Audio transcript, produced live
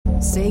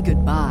Say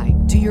goodbye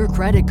to your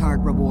credit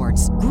card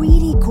rewards.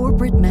 Greedy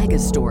corporate mega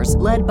stores,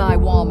 led by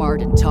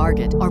Walmart and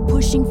Target, are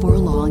pushing for a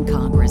law in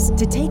Congress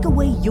to take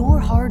away your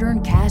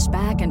hard-earned cash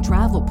back and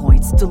travel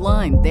points to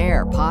line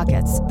their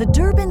pockets. The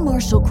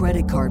Durbin-Marshall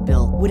credit card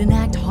bill would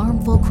enact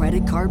harmful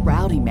credit card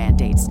routing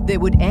mandates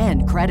that would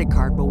end credit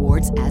card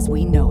rewards as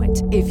we know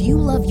it. If you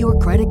love your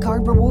credit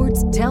card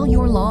rewards, tell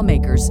your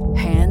lawmakers,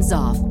 hands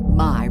off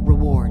my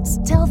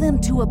rewards. Tell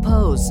them to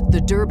oppose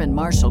the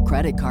Durbin-Marshall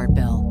credit card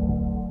bill.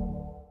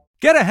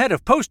 Get ahead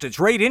of postage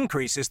rate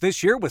increases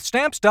this year with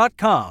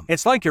Stamps.com.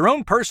 It's like your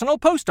own personal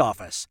post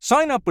office.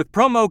 Sign up with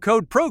promo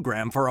code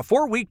PROGRAM for a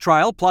 4-week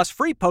trial plus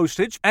free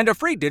postage and a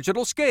free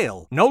digital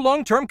scale. No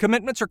long-term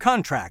commitments or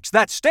contracts.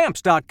 That's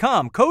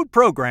Stamps.com, code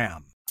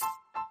PROGRAM.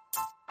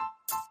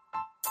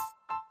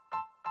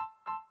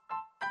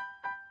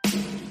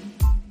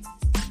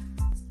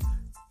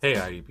 Hey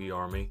IDP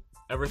Army,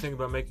 ever think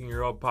about making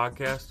your own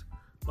podcast?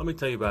 Let me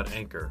tell you about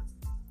Anchor.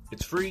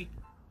 It's free.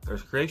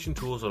 There's creation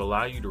tools that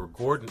allow you to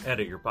record and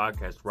edit your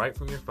podcast right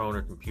from your phone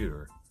or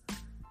computer.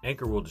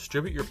 Anchor will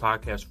distribute your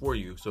podcast for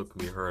you so it can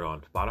be heard on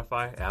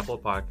Spotify, Apple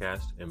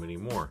Podcasts, and many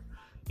more.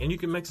 And you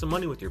can make some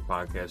money with your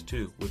podcast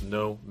too with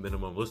no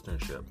minimum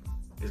listenership.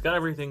 It's got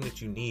everything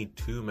that you need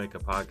to make a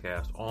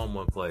podcast all in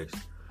one place.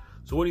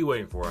 So what are you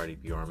waiting for,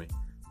 IDP Army?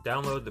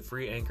 Download the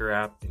free Anchor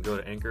app and go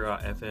to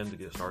Anchor.fm to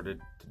get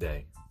started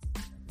today.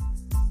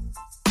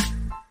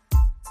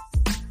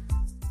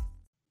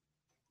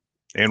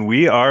 And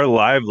we are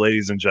live,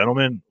 ladies and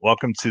gentlemen.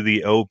 Welcome to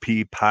the OP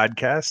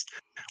podcast.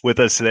 With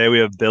us today, we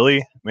have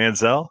Billy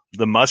Manziel,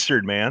 the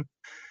Mustard Man.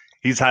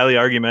 He's highly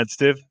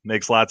argumentative,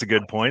 makes lots of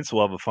good points.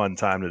 We'll have a fun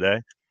time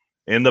today.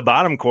 In the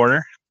bottom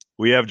corner,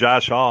 we have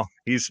Josh Hall.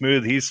 He's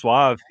smooth, he's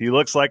suave. He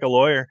looks like a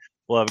lawyer.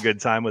 We'll have a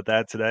good time with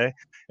that today.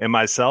 And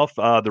myself,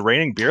 the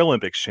reigning Beer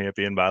Olympics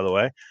champion, by the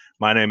way.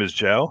 My name is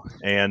Joe,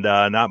 and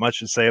not much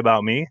to say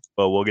about me,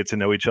 but we'll get to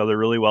know each other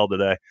really well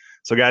today.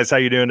 So, guys, how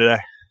you doing today?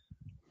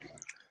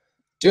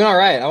 Doing all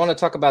right. I want to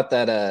talk about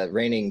that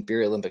reigning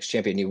Beer Olympics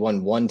champion. You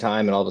won one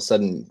time and all of a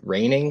sudden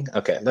reigning.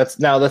 Okay, let's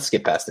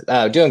get past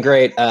it. Doing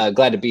great.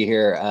 Glad to be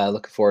here.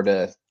 Looking forward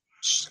to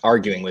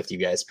arguing with you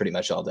guys pretty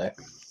much all day.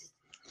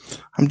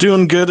 I'm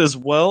doing good as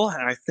well.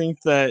 And I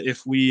think that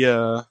if we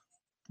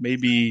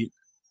maybe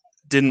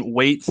didn't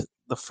wait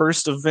the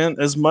first event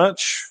as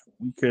much,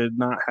 we could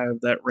not have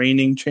that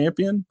reigning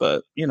champion.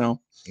 But, you know,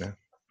 yeah.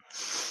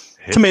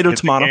 Tomato. The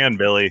can,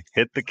 Billy.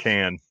 Hit the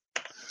can.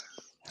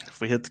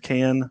 If we hit the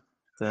can,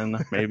 then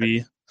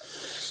maybe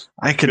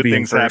I could Good be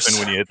things in first.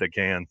 happen when you hit the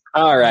can.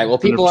 All right. Well,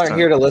 people 100%. aren't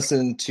here to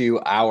listen to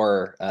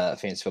our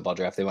fantasy football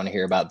draft. They want to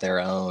hear about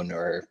their own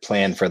or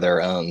plan for their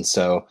own.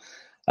 So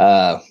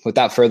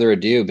without further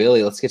ado,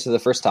 Billy, let's get to the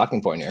first talking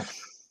point here.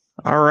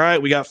 All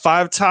right. We got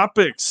 5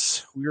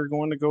 topics. We are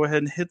going to go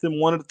ahead and hit them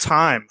one at a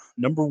time.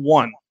 Number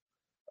 1,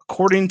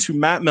 according to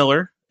Matt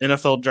Miller,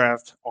 NFL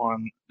Draft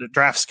on the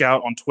Draft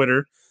Scout on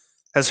Twitter,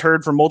 has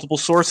heard from multiple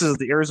sources that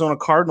the Arizona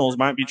Cardinals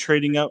might be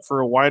trading up for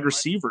a wide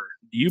receiver.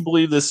 Do you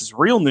believe this is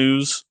real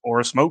news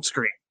or a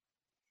smokescreen?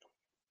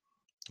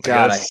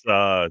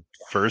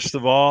 First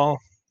of all,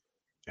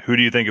 who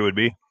do you think it would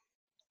be?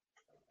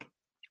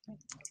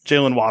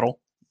 Jalen Waddle,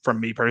 from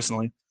me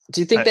personally.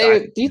 Do you think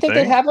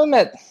they'd have him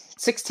at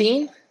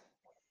 16?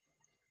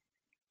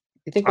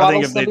 You think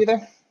Waddle'll still be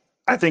there?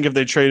 I think if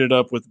they traded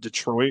up with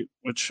Detroit,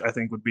 which I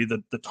think would be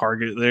the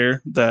target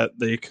there, that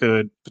they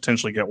could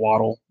potentially get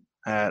Waddle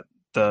at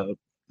the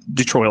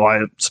Detroit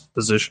Lions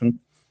position.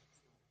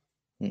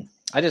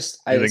 I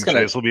think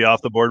Chase will be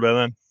off the board by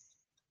then?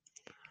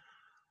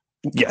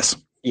 Yes.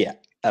 Yeah,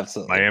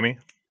 absolutely. Miami?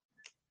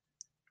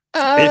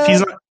 If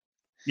he's not,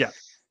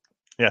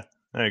 Yeah,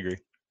 I agree.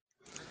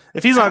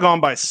 if he's not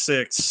gone by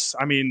 6,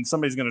 I mean,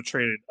 somebody's going to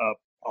trade it up.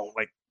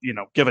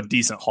 Give a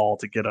decent haul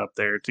to get up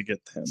there to get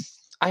him.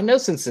 I know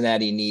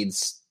Cincinnati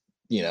needs,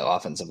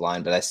 offensive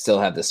line, but I still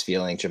have this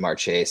feeling Jamar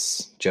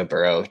Chase, Joe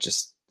Burrow, it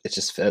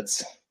just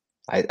fits.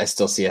 I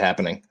still see it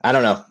happening. I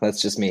don't know.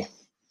 That's just me.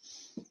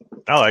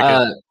 I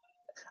like it.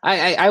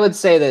 I would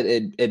say that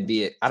it'd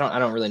be. I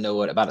don't really know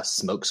what about a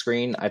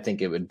smokescreen. I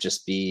think it would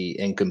just be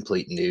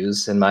incomplete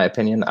news, in my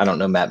opinion. I don't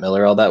know Matt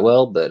Miller all that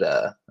well, but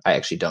I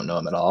actually don't know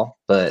him at all.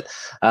 But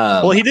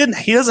he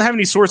doesn't have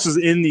any sources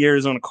in the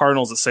Arizona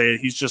Cardinals that say it.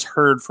 He's just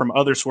heard from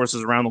other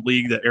sources around the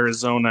league that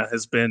Arizona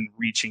has been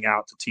reaching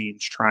out to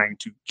teams trying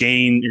to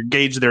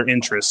gauge their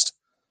interest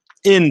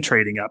in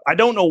trading up. I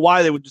don't know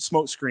why they would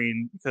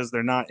smokescreen because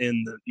they're not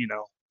in the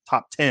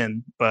top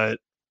 10, but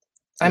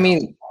I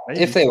mean,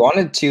 if they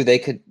wanted to, they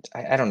could.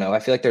 I don't know. I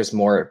feel like there's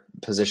more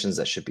positions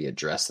that should be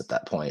addressed at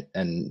that point,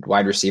 and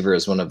wide receiver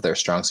is one of their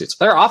strong suits.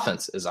 Their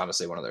offense is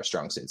obviously one of their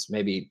strong suits.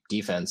 Maybe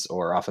defense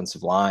or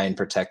offensive line,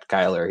 protect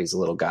Kyler. He's a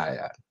little guy.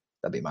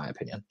 That'd be my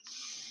opinion.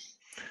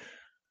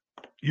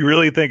 You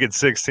really think at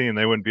 16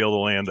 they wouldn't be able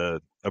to land a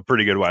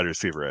pretty good wide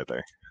receiver right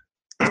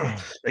there?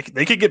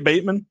 They could get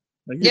Bateman.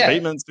 They could get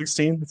Bateman at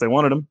 16 if they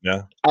wanted him.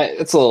 Yeah,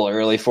 it's a little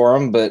early for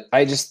him, but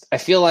I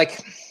feel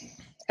like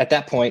at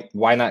that point,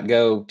 why not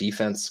go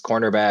defense,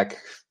 cornerback,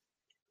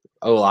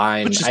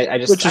 O-line?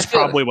 Which is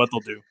probably what they'll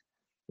do.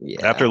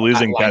 Yeah, After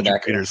losing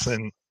Patrick linebacker.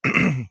 Peterson,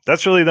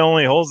 that's really the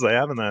only holes they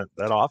have in that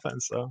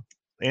offense, though,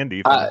 and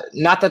defense.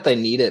 Not that they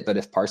need it, but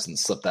if Parsons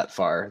slipped that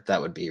far,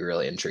 that would be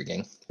really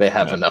intriguing. They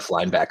have enough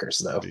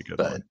linebackers, though. That'd be a good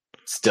But one.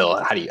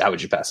 still, how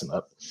would you pass him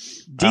up?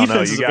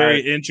 Defense is a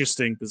very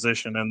interesting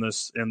position in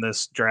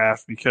this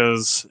draft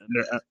because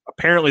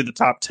apparently the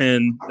top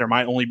 10 there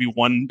might only be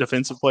one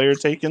defensive player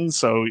taken.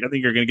 So I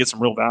think you're going to get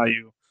some real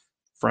value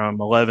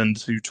from 11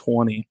 to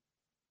 20.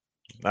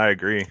 I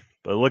agree.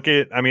 But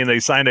they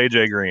signed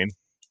AJ Green,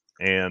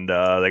 and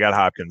they got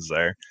Hopkins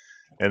there,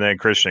 and then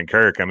Christian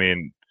Kirk. I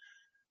mean,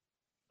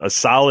 a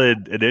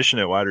solid addition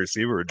at wide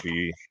receiver would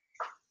be,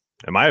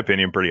 in my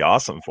opinion, pretty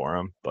awesome for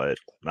him. But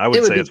I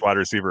would say it's wide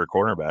receiver or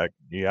cornerback.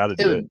 You got to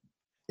do it.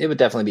 It would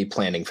definitely be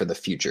planning for the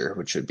future,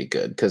 which would be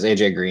good because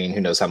AJ Green,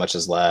 who knows how much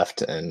is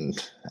left,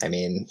 and I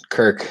mean,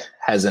 Kirk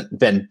hasn't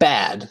been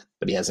bad,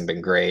 but he hasn't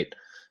been great,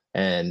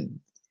 and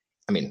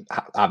I mean,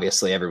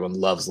 obviously everyone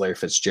loves Larry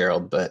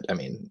Fitzgerald, but I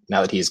mean,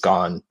 now that he's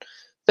gone,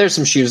 there's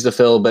some shoes to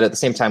fill. But at the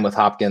same time with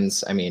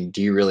Hopkins, I mean, do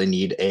you really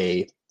need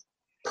a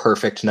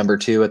perfect number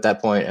 2 at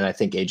that point? And I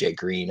think AJ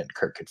Green and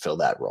Kirk could fill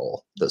that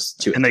role, those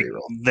 2 and 3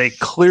 role. They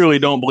clearly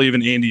don't believe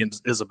in Andy and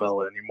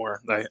Isabella anymore.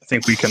 I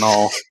think we can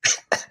all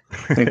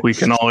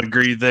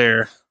agree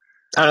there.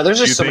 I don't know. There's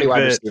just so many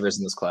wide receivers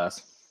in this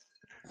class.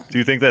 Do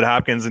you think that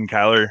Hopkins and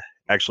Kyler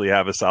actually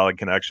have a solid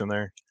connection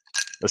there?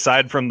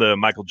 Aside from the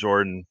Michael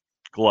Jordan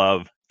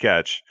glove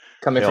catch.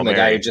 Coming from the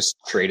guy who just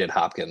traded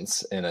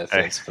Hopkins in a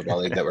fantasy football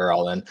league that we're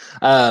all in.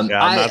 I'm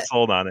not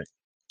sold on it.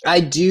 I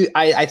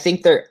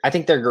think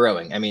they're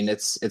growing. I mean,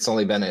 it's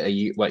only been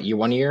a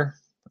 1 year.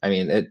 I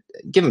mean,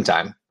 give him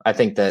time. I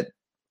think that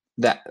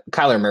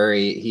Kyler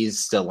Murray, he's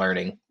still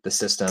learning the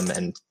system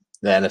and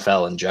the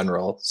NFL in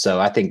general.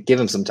 So I think give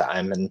him some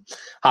time. And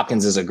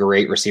Hopkins is a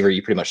great receiver.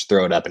 You pretty much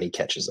throw it up and he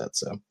catches it.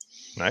 So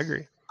I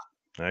agree.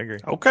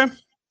 Okay.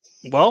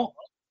 Well,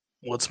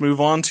 let's move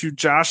on to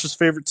Josh's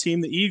favorite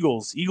team, the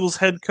Eagles. Eagles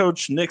head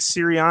coach Nick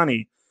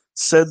Sirianni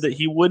said that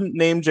he wouldn't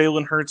name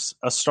Jalen Hurts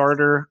a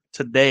starter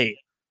today.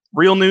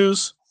 Real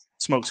news,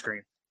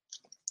 smokescreen.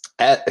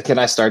 Can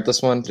I start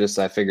this one?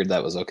 I figured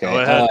that was okay. Go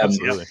ahead,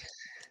 absolutely.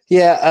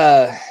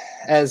 Yeah,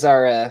 as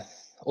our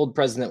old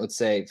president would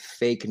say,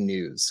 fake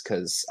news,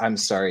 because I'm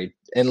sorry,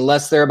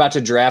 unless they're about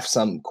to draft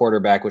some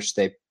quarterback, which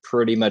they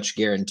pretty much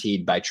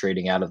guaranteed by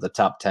trading out of the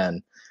top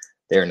 10,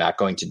 they're not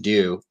going to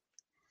do.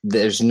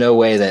 There's no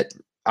way that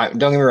don't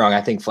get me wrong.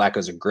 I think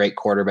Flacco's a great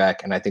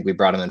quarterback, and I think we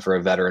brought him in for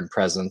a veteran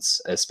presence,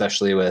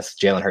 especially with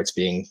Jalen Hurts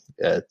being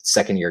a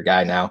second-year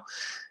guy now.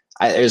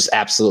 There's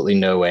absolutely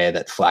no way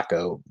that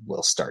Flacco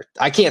will start.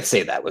 I can't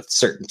say that with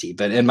certainty,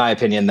 but in my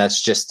opinion,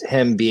 that's just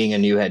him being a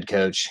new head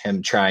coach,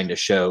 him trying to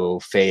show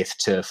faith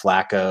to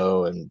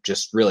Flacco and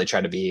just really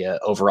try to be an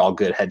overall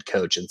good head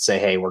coach and say,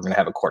 hey, we're going to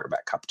have a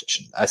quarterback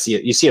competition. I see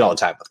it. You see it all the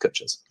time with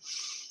coaches.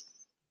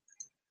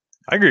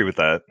 I agree with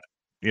that.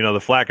 The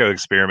Flacco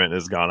experiment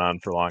has gone on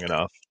for long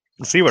enough.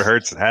 See what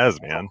Hurts has,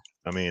 man.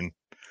 I mean,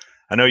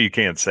 I know you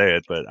can't say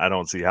it, but I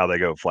don't see how they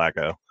go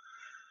Flacco.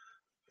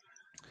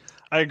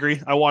 I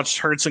agree. I watched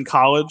Hurts in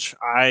college.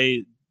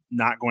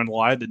 Not going to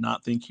lie, did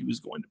not think he was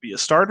going to be a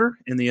starter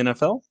in the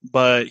NFL,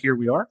 but here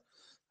we are.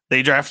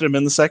 They drafted him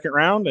in the second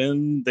round,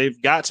 and they've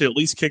got to at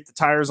least kick the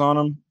tires on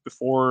him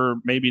before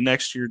maybe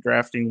next year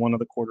drafting one of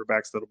the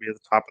quarterbacks that'll be at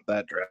the top of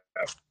that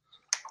draft.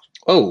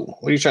 Oh,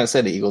 what are you trying to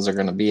say? The Eagles are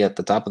going to be at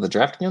the top of the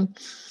draft again?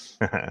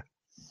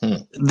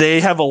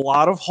 They have a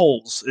lot of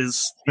holes,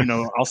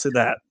 I'll say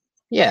that.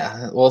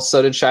 Yeah, well,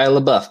 so did Shia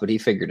LaBeouf, but he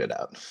figured it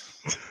out.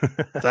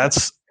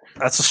 That's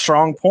a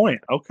strong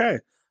point. Okay.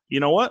 You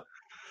know what?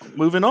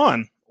 Moving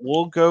on.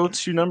 We'll go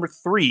to number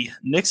 3.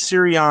 Nick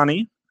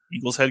Sirianni,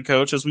 Eagles head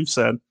coach, as we've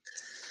said,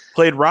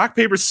 played rock,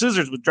 paper,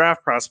 scissors with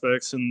draft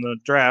prospects in the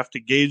draft to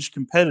gauge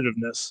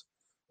competitiveness.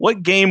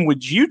 What game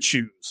would you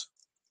choose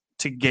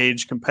to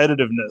gauge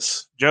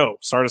competitiveness? Joe,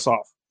 start us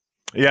off.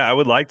 Yeah, I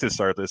would like to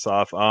start this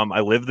off.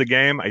 I live the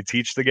game. I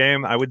teach the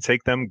game. I would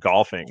take them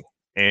golfing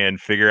and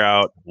figure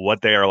out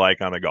what they are like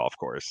on a golf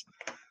course.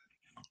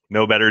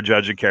 No better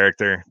judge of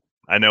character.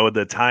 I know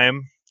the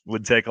time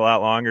would take a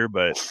lot longer,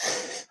 but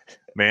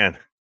man,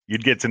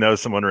 you'd get to know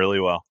someone really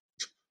well.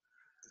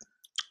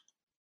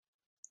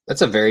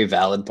 That's a very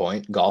valid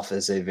point. Golf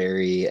is a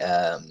very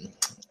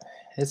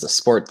it's a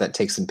sport that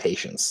takes some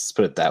patience. Let's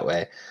put it that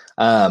way.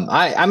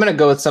 I'm going to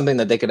go with something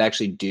that they could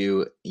actually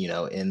do,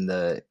 in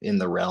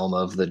the realm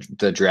of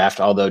the draft.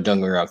 Although don't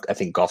get me wrong, I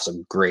think golf's a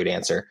great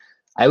answer.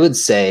 I would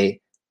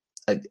say,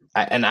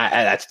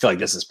 I feel like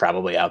this is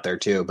probably out there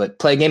too, but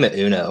play a game of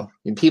Uno.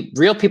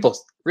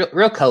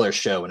 Real colors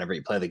show whenever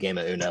you play the game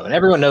of Uno, and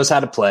everyone knows how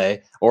to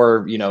play,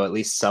 or at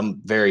least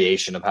some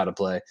variation of how to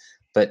play.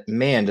 But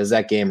man, does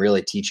that game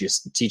really teach you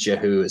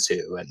who is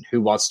who and who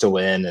wants to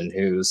win and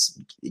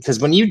because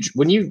when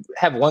you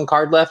have one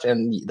card left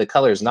and the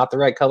color is not the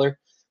right color,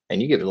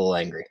 and you get a little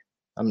angry.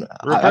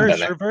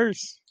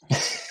 Reverse.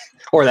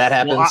 Or that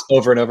happens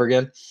over and over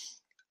again.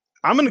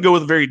 I'm going to go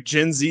with a very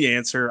Gen Z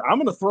answer. I'm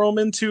going to throw them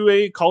into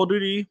a Call of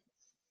Duty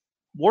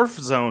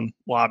Warzone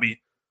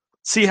lobby.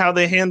 See how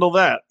they handle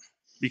that.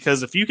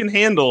 because if you can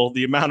handle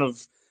the amount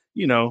of,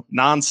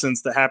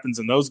 nonsense that happens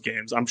in those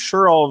games, I'm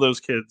sure all of those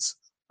kids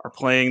are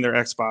playing their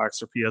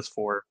Xbox or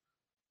PS4,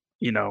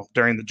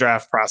 during the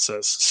draft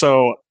process.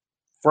 So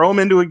throw them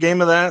into a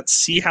game of that,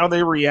 see how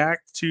they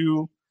react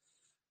to,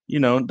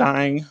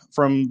 dying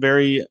from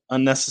very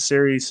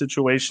unnecessary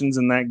situations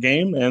in that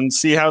game, and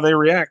see how they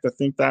react. I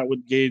think that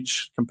would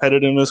gauge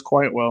competitiveness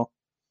quite well.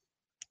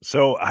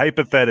 So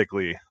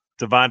hypothetically,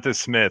 Devonta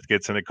Smith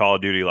gets in a Call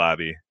of Duty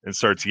lobby and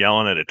starts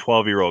yelling at a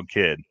 12-year-old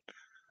kid.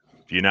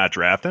 Do you not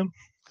draft him?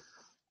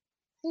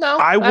 No,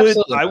 I would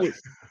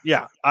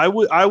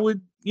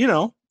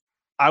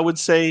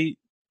say,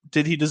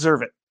 did he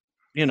deserve it?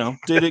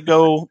 Did it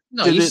go?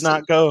 No, did it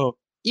not go?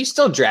 You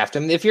still draft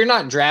him. If you're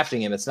not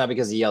drafting him, it's not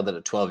because he yelled at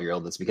a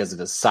 12-year-old. It's because of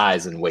his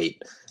size and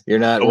weight. You're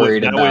not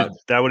worried about.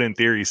 That would, in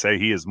theory, say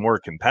he is more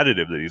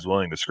competitive that he's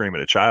willing to scream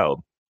at a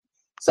child.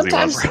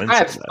 Sometimes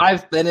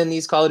I've been in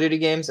these Call of Duty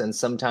games, and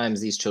sometimes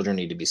these children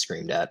need to be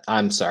screamed at.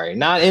 I'm sorry,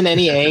 not in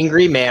any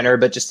angry manner,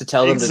 but just to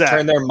tell them to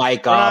turn their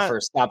mic off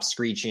or stop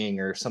screeching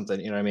or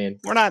something. You know what I mean?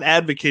 We're not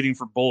advocating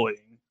for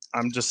bullying.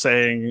 I'm just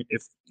saying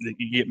if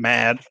you get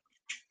mad,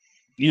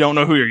 you don't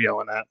know who you're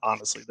yelling at.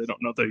 Honestly, they don't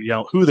know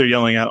who they're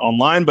yelling at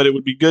online, but it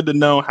would be good to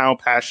know how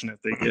passionate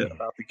they get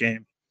about the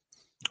game.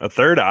 A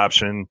third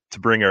option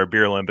to bring our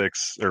Beer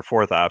Olympics, or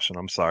fourth option,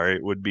 I'm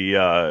sorry, would be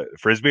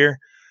Frisbee.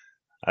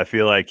 I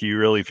feel like you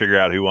really figure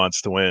out who wants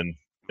to win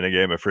in a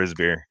game of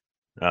Frisbee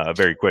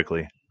very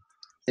quickly.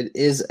 It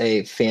is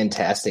a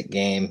fantastic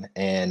game,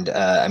 and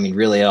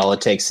really all it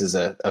takes is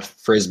a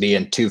Frisbee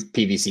and 2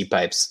 PVC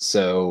pipes.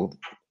 So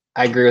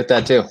I agree with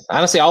that too.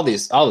 Honestly, all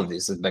of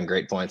these have been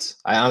great points.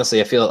 I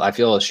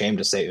feel ashamed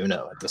to say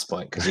Uno at this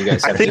point because you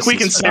guys. I think we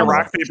can say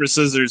rock paper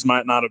scissors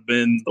might not have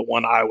been the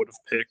one I would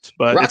have picked,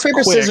 but rock, it's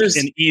paper, quick scissors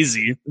and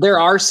easy. There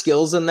are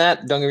skills in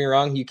that. Don't get me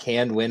wrong. You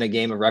can win a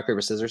game of rock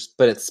paper scissors,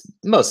 but it's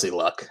mostly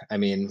luck.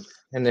 And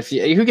if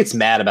who gets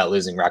mad about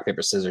losing rock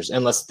paper scissors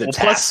unless the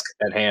task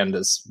at hand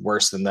is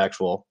worse than the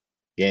actual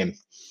game.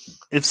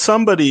 If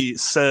somebody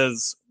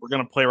says we're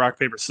going to play rock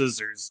paper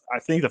scissors, I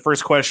think the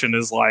first question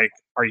is like,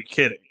 "Are you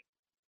kidding?"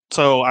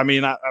 So, I'm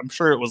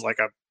sure it was like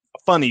a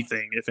funny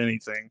thing, if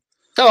anything.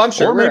 Oh, I'm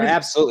sure we're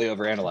absolutely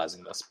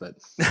overanalyzing this, but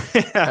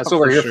that's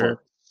what we're here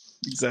for.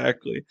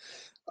 Exactly.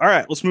 All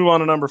right, let's move on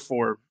to number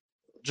 4.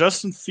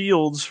 Justin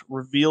Fields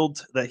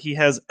revealed that he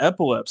has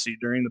epilepsy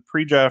during the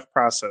pre-draft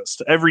process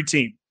to every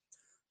team.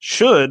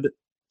 Should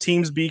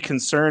teams be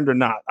concerned or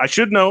not? I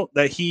should note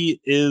that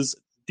he is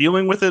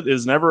dealing with it. It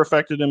has never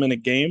affected him in a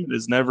game. It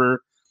has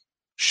never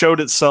showed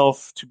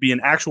itself to be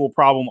an actual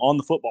problem on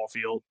the football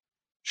field.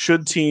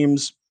 Should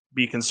teams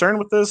be concerned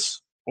with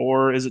this,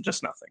 or is it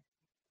just nothing?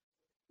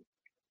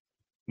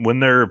 When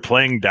they're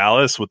playing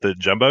Dallas with the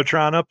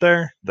Jumbotron up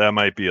there, that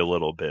might be a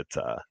little bit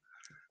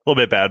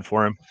bad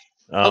for him.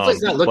 Hopefully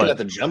he's not looking at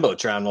the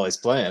Jumbotron while he's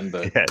playing,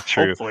 but yeah,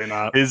 true. Hopefully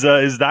not. His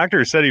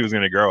doctor said he was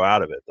going to grow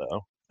out of it,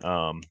 though.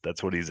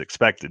 That's what he's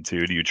expected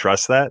to. Do you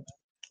trust that?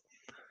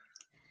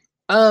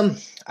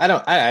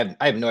 I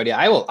have no idea.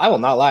 I will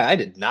not lie. I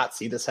did not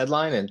see this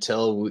headline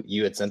until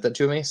you had sent it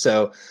to me.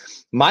 So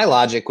my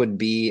logic would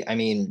be,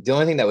 the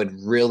only thing that would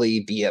really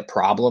be a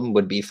problem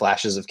would be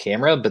flashes of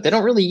camera, but they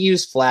don't really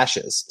use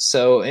flashes.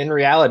 So in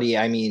reality,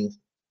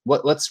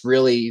 what's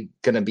really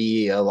going to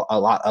be a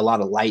lot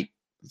of light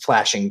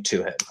flashing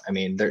to him?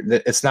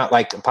 It's not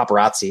like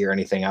paparazzi or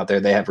anything out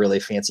there. They have really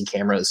fancy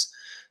cameras,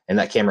 and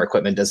that camera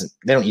equipment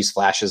they don't use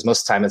flashes.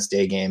 Most of the time it's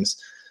day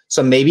games.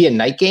 So maybe a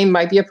night game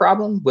might be a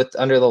problem with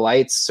under the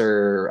lights,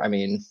 or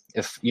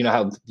if you know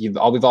how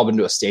we've all been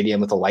to a stadium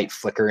with a light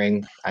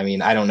flickering. I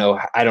don't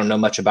know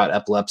much about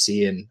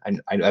epilepsy, and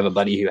I have a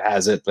buddy who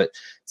has it, but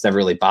it's never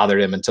really bothered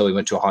him until we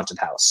went to a haunted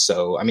house.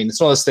 So it's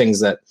one of those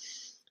things that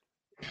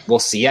we'll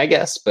see, I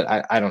guess, but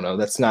I don't know.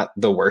 That's not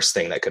the worst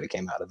thing that could have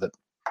came out of it.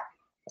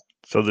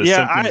 So the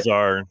symptoms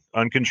are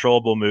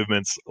uncontrollable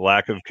movements,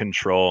 lack of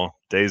control,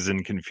 dazed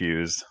and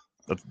confused.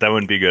 That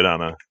wouldn't be good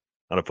on a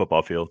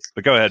football field.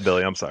 But go ahead,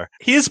 Billy. I'm sorry.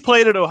 He's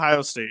played at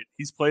Ohio State.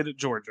 He's played at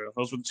Georgia.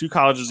 Those were the 2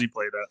 colleges he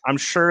played at. I'm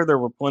sure there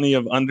were plenty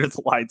of under the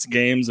lights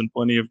games and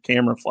plenty of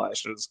camera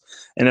flashes.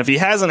 And if he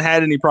hasn't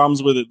had any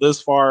problems with it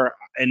this far,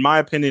 in my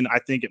opinion, I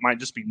think it might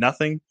just be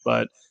nothing.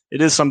 But it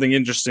is something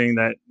interesting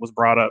that was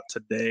brought up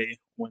today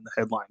when the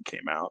headline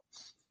came out.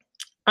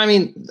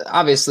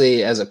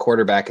 Obviously, as a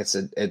quarterback,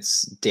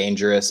 it's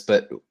dangerous.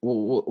 But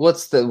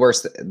what's the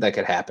worst that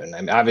could happen?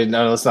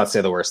 No, let's not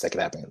say the worst that could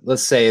happen.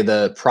 Let's say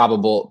the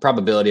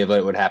probability of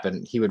it would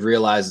happen. He would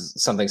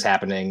realize something's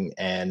happening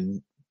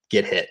and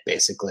get hit,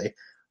 basically,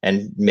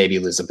 and maybe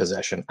lose a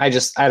possession. I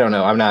don't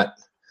know.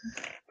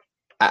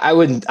 I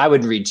wouldn't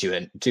read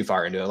too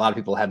far into it. A lot of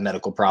people have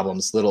medical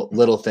problems,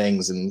 little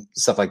things and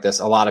stuff like this.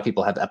 A lot of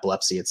people have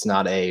epilepsy. It's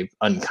not a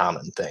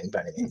uncommon thing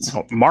by any means.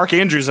 Mark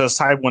Andrews has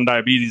type 1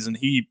 diabetes, and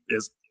you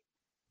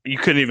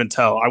couldn't even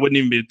tell. I wouldn't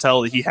even be able to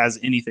tell that he has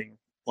anything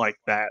like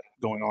that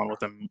going on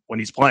with him when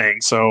he's playing.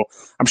 So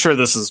I'm sure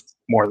this is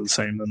more the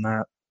same than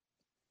that.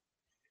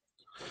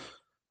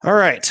 All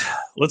right,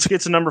 let's get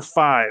to number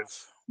 5.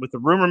 With the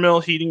rumor mill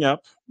heating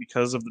up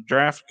because of the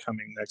draft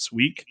coming next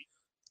week,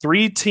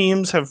 3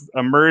 teams have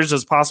emerged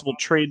as possible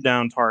trade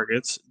down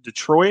targets: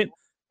 Detroit,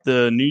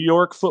 the New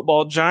York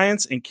Football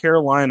Giants, and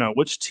Carolina.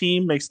 Which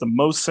team makes the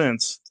most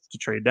sense to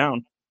trade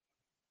down?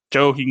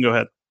 Joe, you can go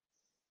ahead.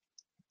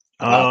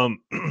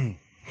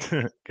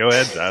 Go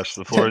ahead, Josh.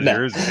 The floor is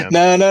yours again.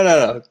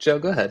 No. Joe,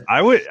 go ahead.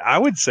 I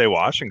would say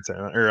Washington,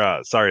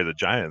 or the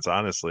Giants.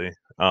 Honestly,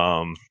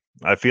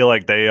 I feel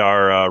like they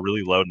are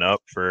really loading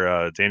up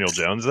for Daniel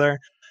Jones there,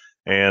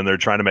 and they're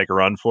trying to make a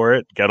run for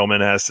it.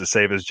 Gettleman has to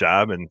save his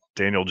job, and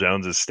Daniel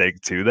Jones is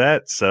staked to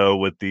that. So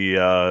with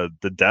the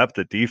depth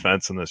at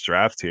defense in this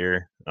draft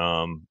here,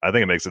 I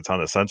think it makes a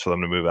ton of sense for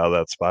them to move out of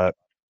that spot.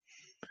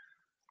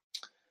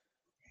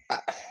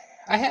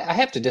 I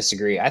have to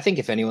disagree. I think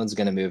if anyone's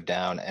going to move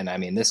down, and I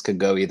mean, this could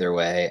go either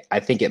way, I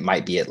think it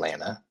might be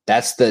Atlanta.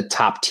 That's the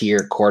top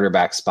tier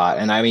quarterback spot.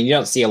 And I mean, you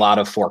don't see a lot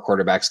of 4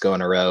 quarterbacks go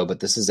in a row, but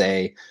this is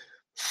a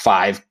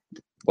 5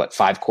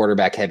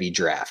 quarterback heavy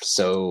draft.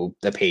 So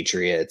the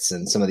Patriots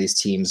and some of these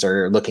teams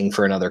are looking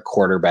for another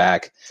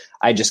quarterback.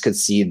 I just could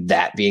see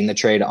that being the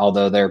trade,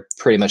 although they're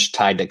pretty much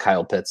tied to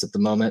Kyle Pitts at the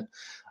moment.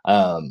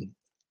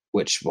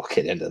 Which we'll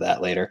get into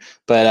that later.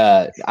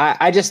 But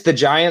the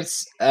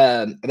Giants,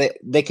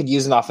 they could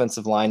use an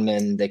offensive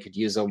lineman. They could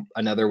use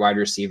another wide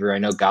receiver. I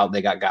know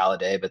they got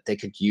Galladay, but they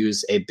could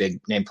use a big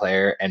name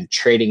player, and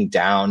trading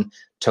down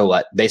to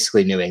what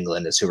basically New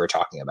England is who we're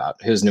talking about.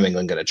 Who's New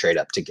England going to trade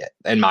up to get,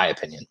 in my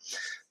opinion?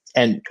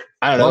 And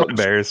I don't know.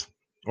 The Bears.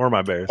 Or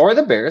my Bears. Or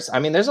the Bears. I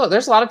mean, there's a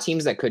lot of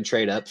teams that could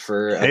trade up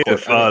for. Hey,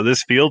 if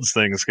this Fields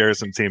thing scares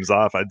some teams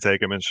off, I'd take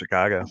them in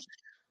Chicago.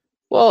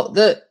 Well,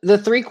 the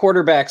 3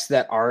 quarterbacks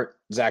that aren't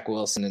Zach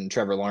Wilson and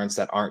Trevor Lawrence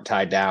that aren't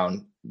tied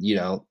down,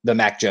 the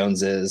Mac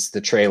Joneses, the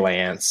Trey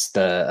Lance,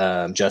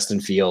 the Justin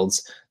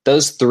Fields,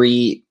 those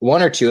 3,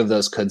 1 or 2 of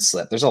those could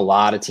slip. There's a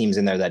lot of teams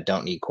in there that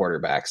don't need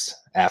quarterbacks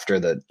after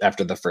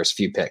the first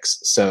few picks.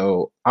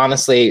 So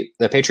honestly,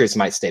 the Patriots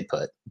might stay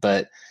put,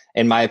 but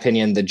in my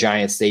opinion, the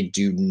Giants, they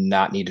do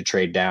not need to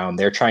trade down.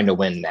 They're trying to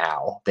win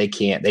now. They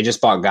can't. They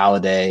just bought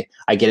Galladay.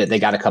 I get it. They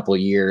got a couple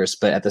of years,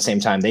 but at the same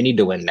time, they need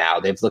to win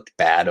now. They've looked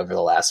bad over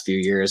the last few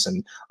years.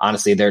 And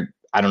honestly,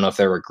 I don't know if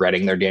they're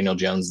regretting their Daniel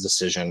Jones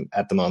decision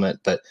at the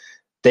moment, but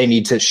they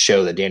need to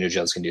show that Daniel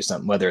Jones can do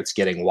something, whether it's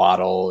getting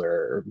Waddle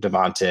or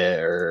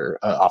Devontae or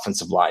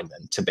offensive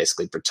lineman to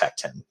basically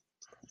protect him.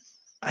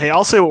 Hey,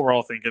 I'll say what we're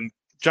all thinking.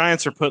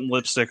 Giants are putting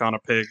lipstick on a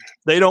pig.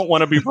 They don't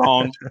want to be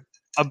wrong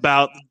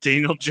about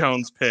Daniel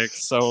Jones pick,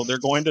 so they're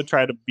going to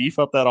try to beef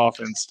up that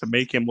offense to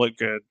make him look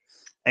good.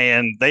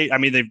 And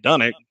they've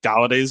done it.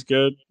 Galladay's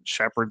good,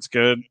 Shepard's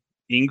good,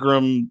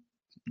 Ingram,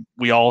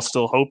 we all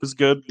still hope is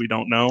good. We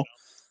don't know.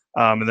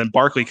 And then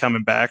Barkley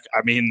coming back.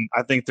 I mean,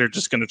 I think they're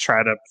just going to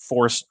try to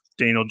force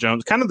Daniel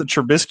Jones, kind of the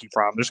Trubisky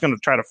problem. They're just going to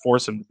try to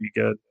force him to be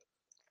good.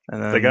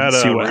 And then they got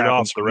see what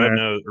Rudolph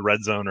happens the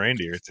red zone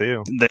reindeer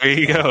too. There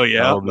you go.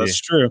 Yeah,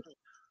 that's true.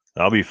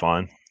 That'll be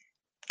fun.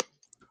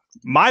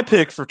 My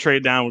pick for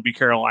trade down would be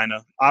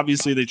Carolina.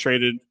 Obviously, they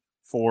traded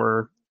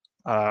for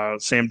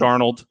Sam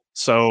Darnold.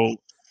 So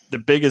the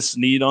biggest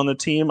need on the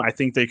team, I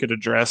think they could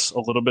address a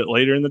little bit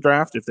later in the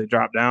draft if they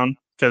drop down,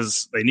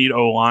 because they need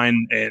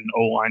O-line, and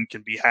O-line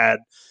can be had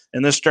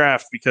in this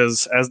draft,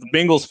 because as the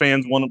Bengals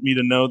fans wanted me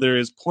to know, there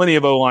is plenty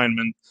of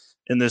O-linemen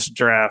in this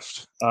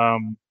draft.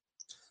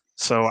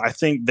 So I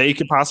think they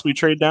could possibly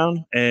trade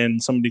down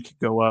and somebody could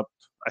go up.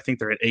 I think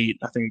they're at 8.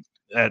 I think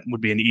that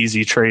would be an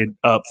easy trade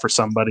up for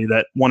somebody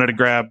that wanted to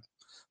grab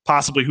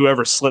possibly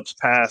whoever slips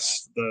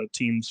past the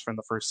teams from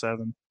the first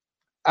 7.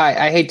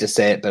 I hate to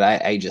say it, but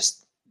I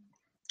just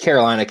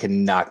Carolina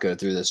cannot go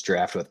through this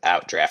draft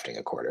without drafting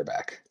a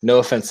quarterback. No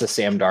offense to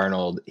Sam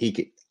Darnold.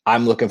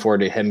 I'm looking forward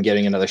to him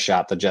getting another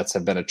shot. The Jets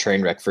have been a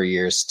train wreck for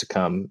years to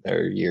come,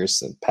 or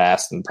years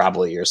past, and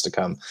probably years to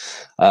come.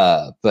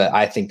 But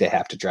I think they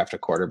have to draft a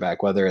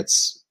quarterback, whether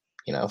it's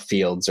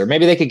Fields, or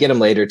maybe they could get him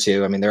later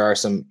too. I mean, there are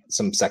some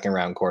second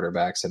round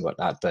quarterbacks and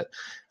whatnot, but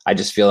I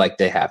just feel like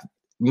they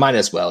might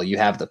as well. You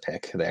have the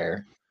pick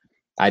there.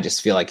 I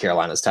just feel like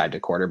Carolina's tied to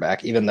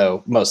quarterback, even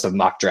though most of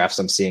mock drafts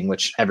I'm seeing,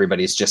 which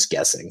everybody's just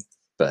guessing.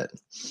 But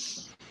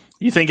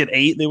you think at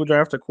 8 they would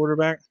draft a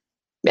quarterback?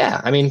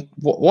 Yeah, I mean,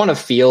 one of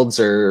Fields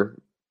or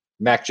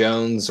Mac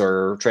Jones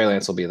or Trey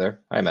Lance will be there,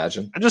 I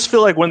imagine. I just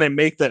feel like when they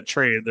make that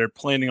trade, they're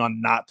planning on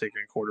not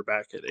taking a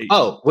quarterback at 8.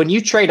 Oh, when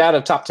you trade out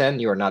of top 10,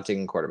 you are not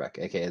taking a quarterback,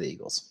 aka the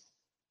Eagles.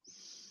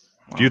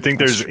 Do you think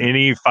there's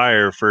any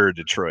fire for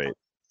Detroit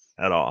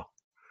at all?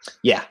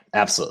 Yeah,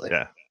 absolutely.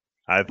 Yeah,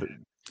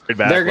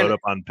 load up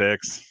on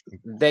picks.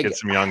 Get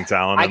some young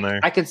talent in there.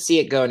 I could see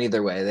it going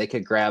either way. They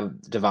could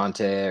grab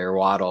Devontae or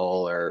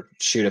Waddle, or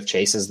shoot if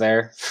Chase is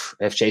there.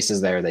 If Chase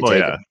is there, they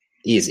take it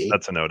easy.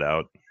 That's a no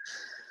doubt.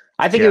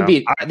 I think it would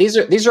be these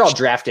are all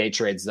draft day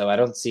trades, though. I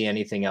don't see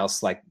anything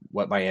else like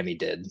what Miami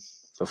did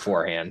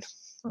beforehand.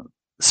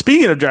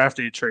 Speaking of draft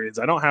day trades,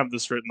 I don't have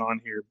this written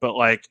on here, but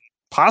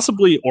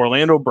possibly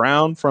Orlando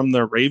Brown from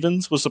the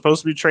Ravens was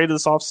supposed to be traded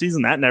this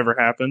offseason. That never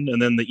happened.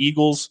 And then the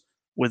Eagles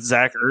with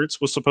Zach Ertz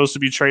was supposed to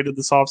be traded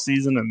this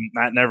offseason, and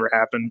that never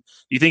happened.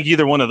 Do you think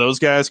either one of those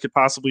guys could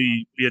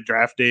possibly be a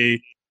draft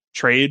day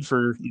trade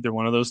for either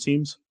one of those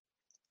teams?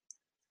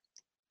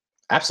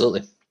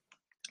 Absolutely.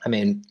 I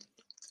mean,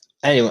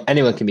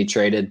 anyone can be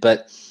traded,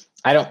 but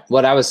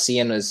what I was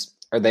seeing is,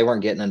 or they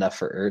weren't getting enough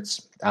for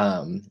Ertz.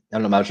 I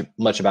don't know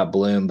much about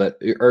Bloom, but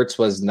Ertz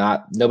was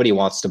not, nobody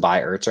wants to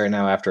buy Ertz right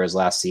now after his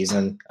last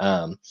season,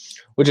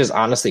 which is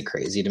honestly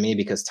crazy to me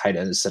because tight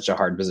end is such a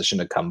hard position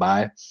to come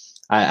by.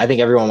 I think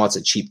everyone wants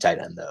a cheap tight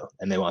end though.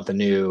 And they want the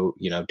new,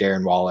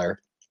 Darren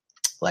Waller.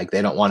 Like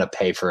they don't want to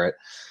pay for it,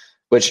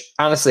 which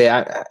honestly,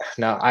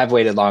 I've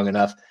waited long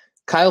enough.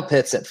 Kyle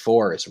Pitts at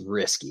 4 is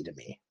risky to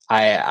me.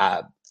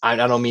 I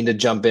don't mean to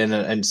jump in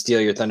and steal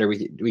your thunder.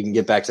 We can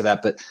get back to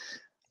that, but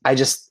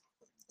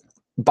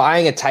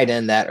buying a tight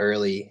end that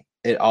early,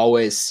 it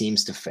always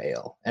seems to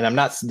fail. And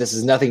this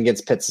is nothing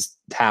against Pitts'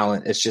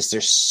 talent. It's just,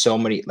 there's so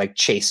many, like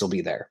Chase will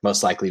be there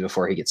most likely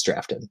before he gets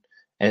drafted.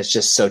 And it's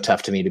just so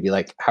tough to me to be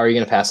like, how are you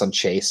going to pass on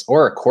Chase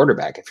or a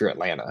quarterback if you're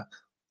Atlanta?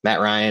 Matt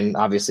Ryan,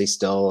 obviously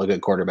still a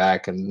good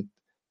quarterback and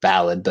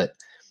valid, but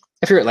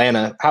if you're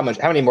Atlanta, how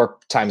many more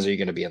times are you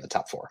going to be in the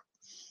top 4?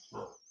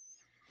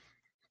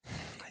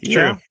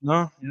 Yeah,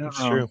 That's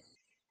true.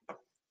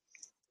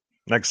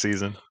 Next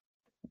season.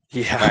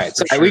 Yeah. All right.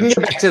 So we can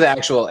get back to the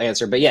actual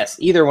answer, but yes,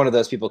 either one of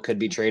those people could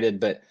be traded,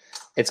 but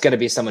it's going to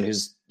be someone who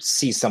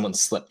sees someone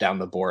slip down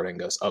the board and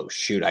goes, "Oh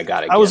shoot, I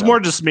got it." I was more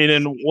just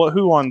meaning,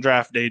 who on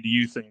draft day do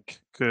you think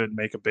could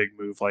make a big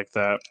move like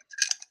that?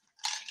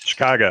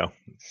 Chicago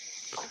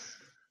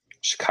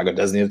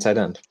does need a tight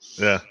end.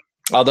 Yeah.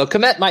 Although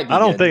Kmet might be. I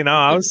don't think. No,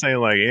 I was saying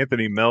like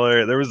Anthony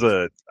Miller.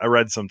 I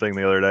read something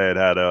the other day. It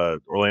had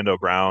Orlando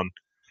Brown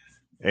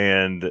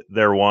and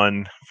their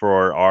one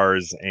for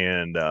ours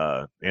and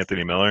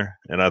Anthony Miller,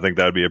 and I think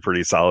that would be a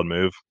pretty solid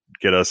move.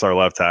 Get us our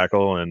left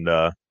tackle and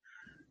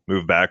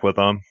move back with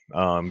them.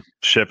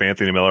 Ship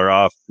Anthony Miller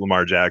off.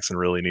 Lamar Jackson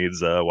really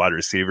needs a wide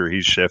receiver.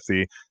 He's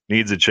shifty.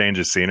 Needs a change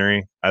of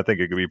scenery. I think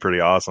it could be pretty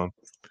awesome.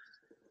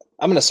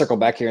 I'm going to circle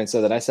back here and say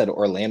that I said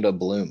Orlando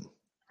Bloom.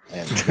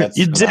 And that's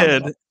you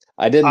did.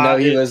 I didn't know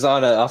he was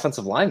on an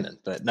offensive lineman,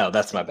 but no,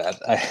 that's my bad.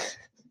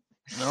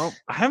 No,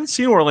 I haven't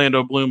seen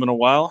Orlando Bloom in a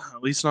while,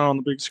 at least not on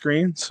the big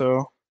screen.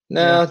 So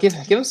no, give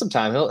him some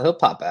time. He'll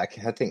pop back.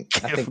 I think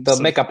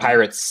they'll make a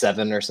Pirates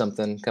 7 or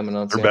something coming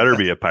on. There better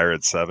be a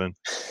Pirates 7.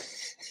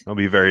 I'll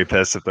be very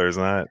pissed if there's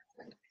not.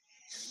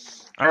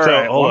 All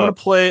right, I'm going to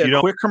play a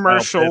quick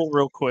commercial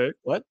real quick.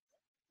 What?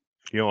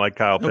 You don't like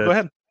Kyle Pitts? No, go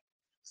ahead.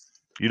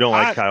 You don't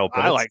like Kyle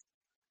Pitts?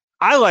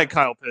 I like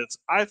Kyle Pitts.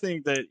 I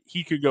think that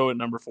he could go at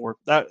number 4.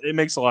 That it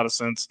makes a lot of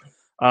sense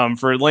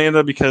for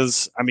Atlanta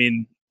because I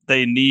mean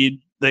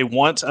they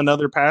want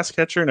another pass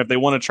catcher, and if they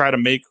want to try to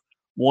make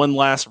one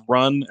last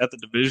run at the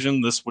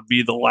division, this would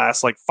be the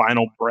last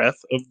final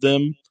breath of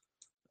them.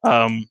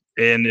 And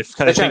if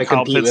I think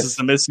Kyle Pitts is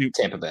the missing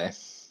Tampa Bay,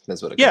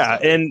 that's what.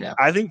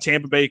 I think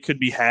Tampa Bay could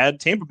be had.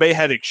 Tampa Bay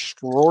had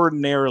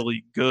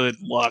extraordinarily good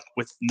luck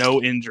with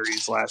no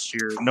injuries last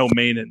year, no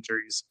main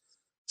injuries.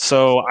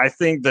 So I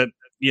think that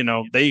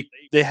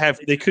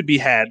they could be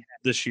had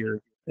this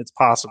year. It's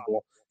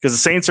possible because the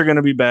Saints are going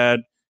to be bad.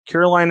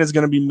 Carolina is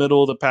going to be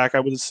middle of the pack, I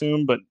would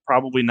assume, but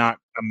probably not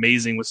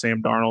amazing with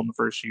Sam Darnold in the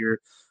first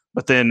year.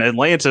 But then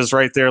Atlanta is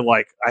right there.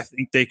 I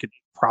think they could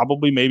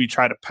probably maybe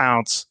try to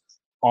pounce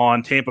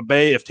on Tampa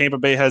Bay. If Tampa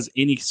Bay has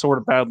any sort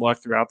of bad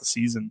luck throughout the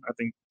season, I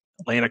think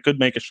Atlanta could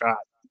make a shot.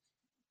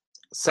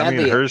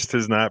 Sadly, Hurst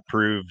has not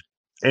proved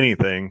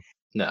anything.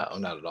 No,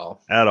 not at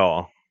all. At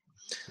all.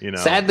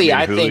 Sadly,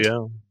 I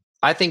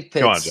think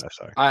Pitts. Go on, Jeff.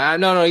 Sorry.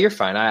 No, you're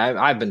fine.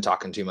 I've been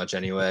talking too much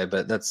anyway,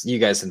 but that's you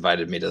guys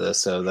invited me to this,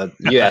 so that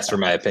you asked for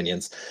my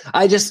opinions.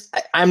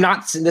 I'm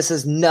not. This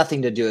has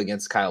nothing to do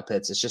against Kyle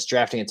Pitts. It's just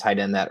drafting a tight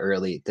end that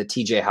early. The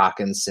T.J.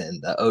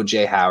 Hawkinson, the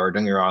O.J. Howard.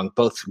 Don't get me wrong,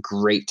 both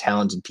great,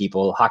 talented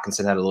people.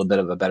 Hawkinson had a little bit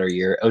of a better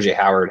year. O.J.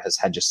 Howard has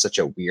had just such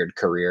a weird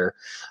career.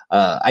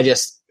 Eric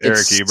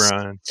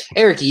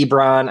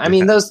Ebron. I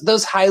mean,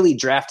 those highly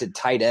drafted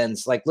tight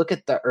ends. Look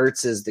at the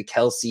Ertzes, the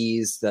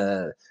Kelseys,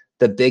 the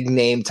big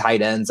name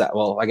tight ends.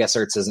 Well, I guess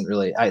Ertz isn't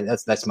really.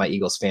 That's my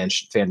Eagles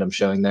fandom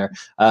showing there.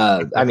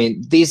 I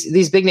mean,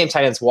 these big name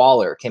tight ends.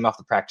 Waller came off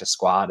the practice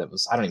squad.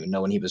 I don't even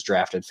know when he was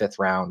drafted, 5th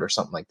round or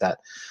something like that.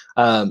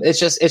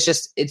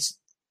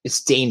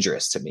 It's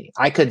dangerous to me.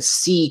 I could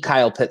see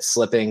Kyle Pitts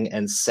slipping,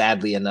 and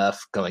sadly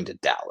enough, going to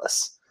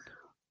Dallas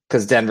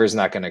because Denver's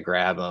not going to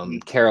grab him.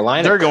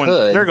 Carolina, they're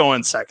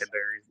going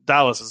secondary.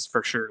 Dallas is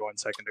for sure going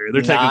secondary.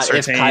 They're taking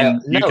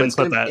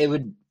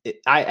Surtain.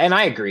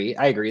 I agree.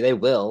 They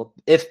will.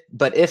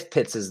 If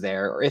Pitts is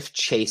there or if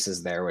Chase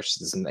is there, which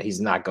he's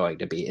not going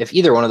to be. If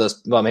either one of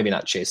those, well, maybe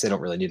not Chase. They don't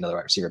really need another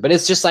wide receiver. But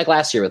it's just like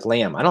last year with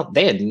Lamb.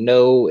 They had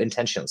no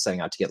intention of setting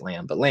out to get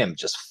Lamb, but Lamb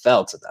just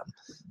fell to them.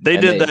 They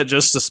did that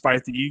just to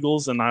spite the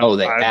Eagles, and I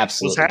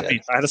absolutely was happy.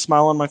 Did. I had a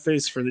smile on my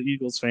face for the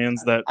Eagles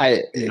fans that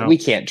we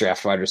can't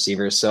draft wide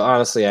receivers. So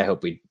honestly, I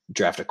hope we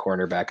draft a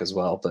cornerback as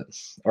well,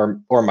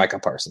 or Micah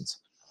Parsons.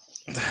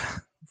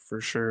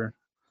 For sure.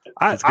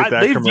 Let's get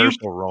that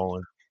commercial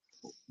rolling.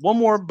 One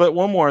more.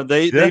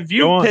 They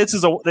view Pitts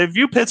as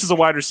a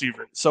wide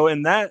receiver. So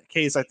in that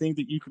case, I think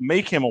that you could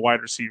make him a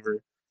wide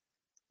receiver,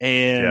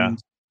 and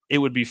it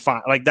would be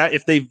fine. Like that,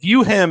 if they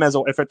view him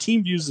if a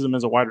team views him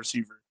as a wide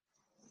receiver,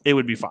 it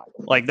would be fine.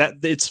 Like that,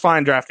 it's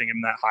fine drafting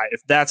him that high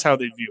if that's how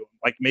they view him.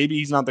 Like maybe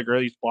he's not the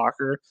greatest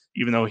blocker,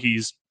 even though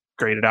he's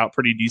graded out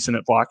pretty decent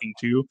at blocking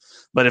too.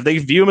 But if they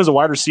view him as a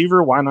wide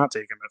receiver, why not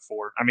take him at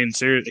 4? I mean,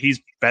 seriously,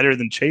 he's better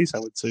than Chase, I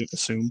would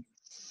assume.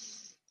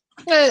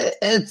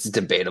 It's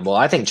debatable.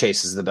 I think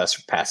Chase is the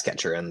best pass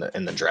catcher in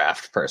the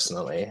draft,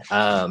 personally.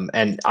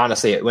 And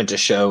honestly, it went to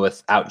show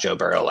without Joe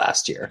Burrow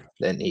last year,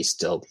 then he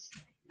still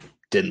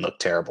didn't look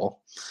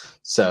terrible.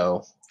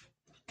 So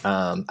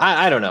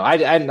I don't know.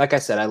 I like I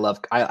said,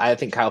 I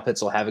think Kyle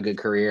Pitts will have a good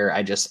career.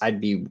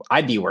 I'd be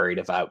worried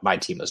if my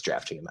team was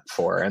drafting him at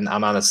 4, and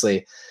I'm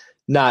honestly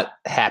not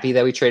happy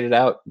that we traded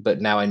out.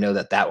 But now I know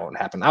that won't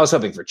happen. I was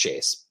hoping for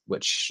Chase,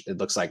 which it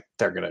looks like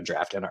they're going to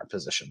draft in our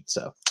position.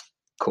 So.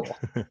 Cool.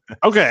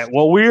 Okay,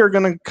 well, we are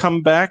going to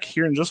come back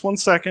here in just 1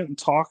 second and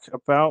talk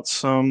about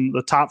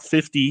the top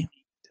 50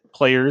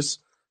 players,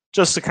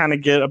 just to kind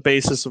of get a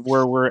basis of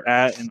where we're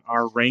at in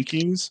our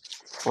rankings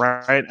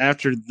right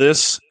after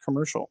this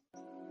commercial.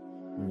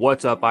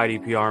 What's up,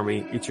 IDP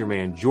Army? It's your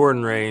man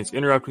Jordan Rains,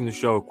 interrupting the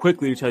show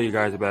quickly to tell you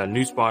guys about a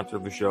new sponsor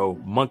of the show,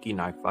 Monkey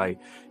Knife Fight.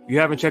 If you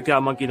haven't checked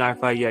out Monkey Knife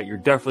Fight yet, you're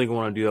definitely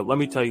going to do that. Let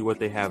me tell you what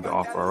they have to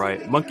offer, all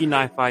right? Monkey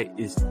Knife Fight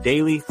is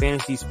daily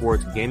fantasy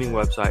sports gaming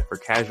website for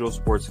casual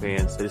sports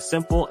fans that is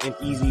simple and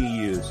easy to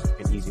use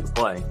and easy to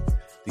play.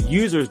 The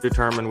users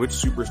determine which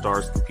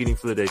superstars competing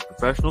for the day's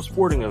professional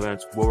sporting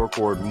events will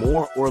record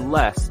more or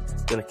less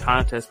than a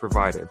contest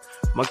provided.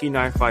 Monkey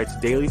Knife Fight's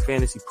daily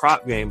fantasy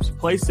prop games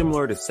play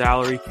similar to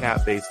salary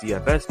cap-based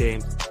DFS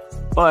games,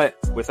 but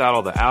without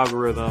all the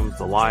algorithms,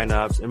 the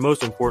lineups, and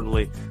most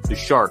importantly, the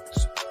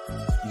sharks.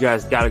 You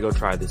guys got to go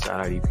try this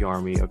out, IDP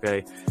Army,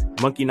 okay?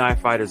 Monkey Knife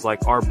Fight is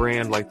like our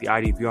brand, like the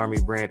IDP Army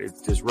brand.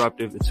 It's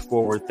disruptive, it's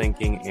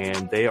forward-thinking,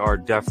 and they are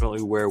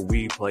definitely where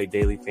we play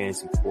daily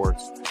fantasy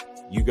sports.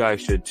 You guys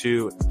should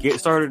too. Get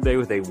started today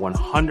with a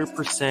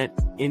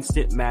 100%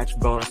 instant match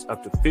bonus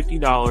up to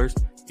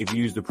 $50 if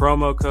you use the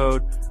promo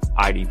code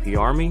IDP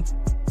Army.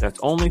 That's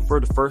only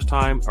for the first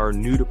time or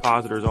new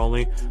depositors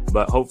only,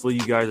 but hopefully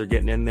you guys are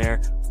getting in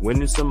there,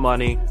 winning some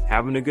money,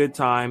 having a good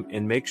time,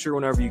 and make sure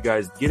whenever you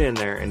guys get in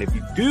there, and if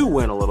you do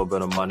win a little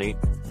bit of money,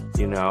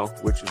 you know,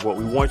 which is what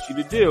we want you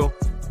to do,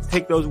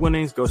 take those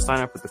winnings, go sign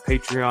up with the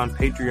Patreon,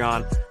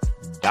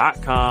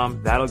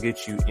 patreon.com. That'll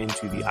get you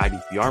into the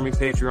IDP Army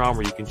Patreon,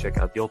 where you can check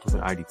out the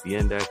Ultimate IDP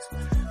Index,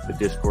 the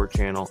Discord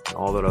channel, and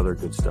all that other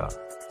good stuff.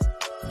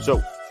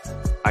 So,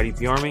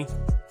 IDP Army,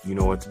 you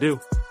know what to do.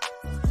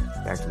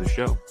 Back to the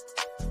show.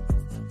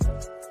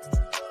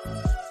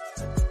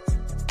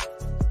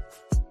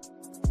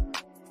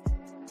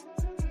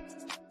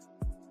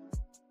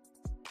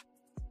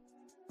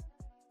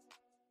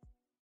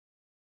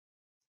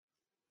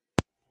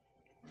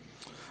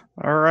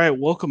 All right,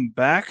 welcome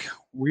back.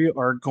 We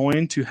are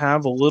going to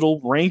have a little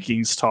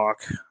rankings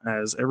talk,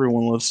 as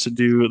everyone loves to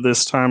do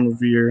this time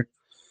of year.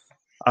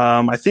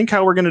 I think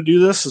how we're going to do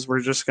this is we're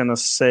just going to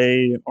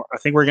say, I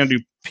think we're going to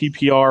do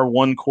PPR,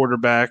 one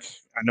quarterback.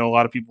 I know a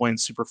lot of people play in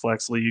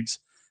Superflex leagues,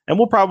 and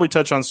we'll probably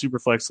touch on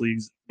Superflex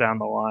leagues down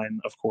the line,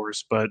 of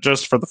course. But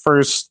just for the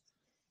first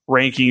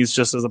rankings,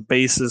 just as a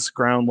basis,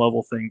 ground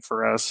level thing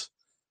for us,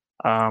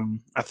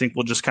 I think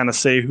we'll just kind of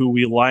say who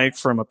we like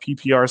from a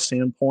PPR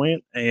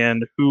standpoint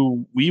and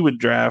who we would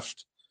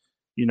draft,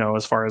 you know,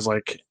 as far as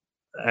like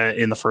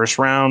in the first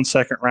round,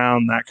 second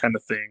round, that kind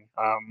of thing.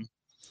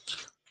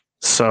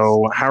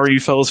 So how are you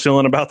fellas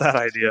feeling about that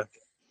idea?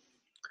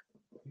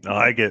 I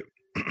like it.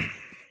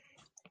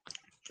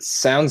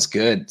 Sounds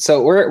good.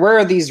 So where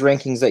are these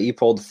rankings that you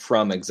pulled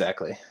from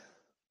exactly?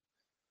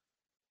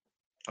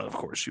 Of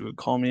course, you would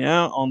call me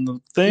out on the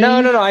thing.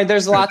 No.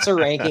 There's lots of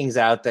rankings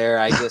out there.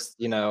 I just,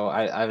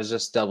 I was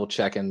just double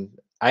checking.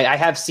 I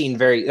have seen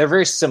they're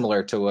very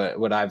similar to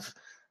what I've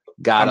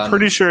got. I'm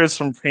pretty sure it's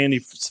from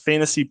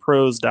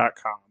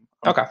fantasypros.com.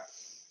 Okay.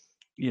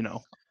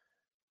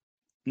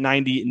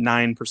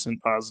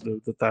 99%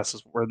 positive that's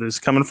where this is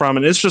coming from.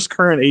 And it's just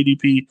current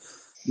ADP,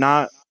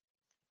 not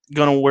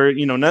going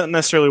to not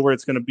necessarily where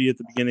it's going to be at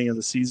the beginning of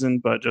the season,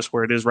 but just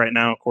where it is right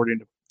now, according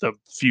to the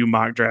few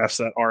mock drafts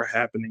that are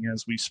happening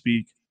as we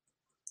speak.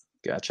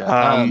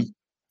 Gotcha.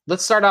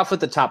 Let's start off with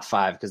the top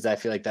 5, because I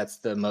feel like that's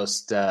the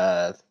most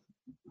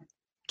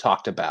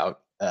talked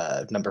about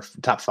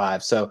top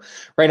 5. So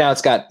right now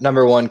it's got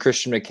number 1,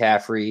 Christian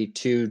McCaffrey,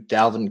 2,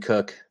 Dalvin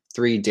Cook,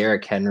 3,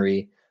 Derrick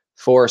Henry,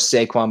 4,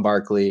 Saquon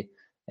Barkley,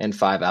 and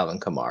 5, Alvin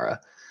Kamara.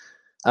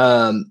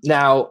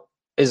 Now,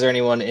 is there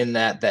anyone in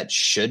that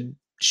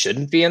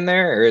shouldn't be in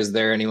there, or is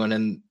there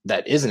anyone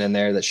that isn't in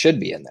there that should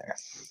be in there?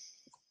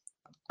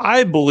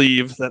 I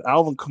believe that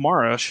Alvin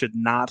Kamara should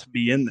not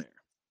be in there.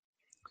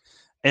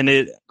 And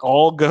it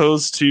all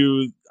goes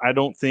to, I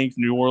don't think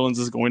New Orleans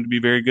is going to be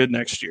very good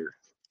next year.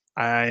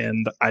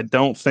 And I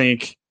don't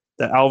think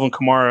that Alvin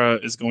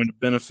Kamara is going to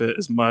benefit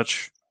as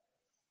much.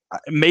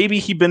 Maybe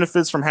he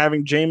benefits from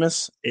having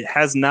Jameis. It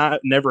has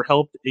never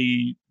helped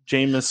a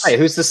Jameis. Hey,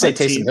 who's to say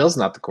Taysom Hill's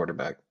not the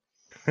quarterback?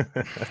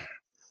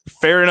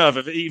 Fair enough.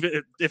 If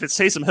it's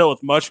Taysom Hill,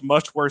 it's much,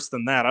 much worse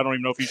than that. I don't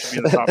even know if he should be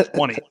in the top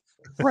 20.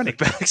 running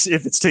backs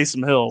if it's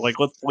Taysom Hill. Like,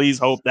 let's please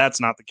hope that's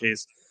not the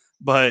case.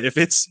 But if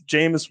it's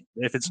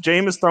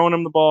Jameis throwing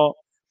him the ball,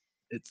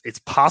 it's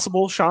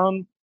possible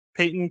Sean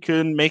Payton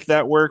could make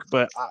that work.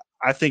 But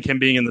I think him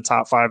being in the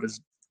top 5 is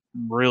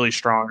really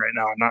strong right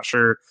now. I'm not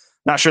sure.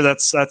 I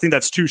think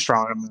that's too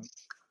strong.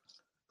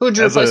 Who would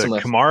you As a replace him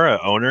with? Kamara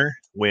owner,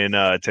 when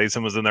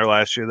Taysom was in there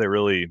last year, they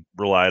really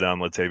relied on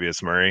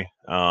Latavius Murray.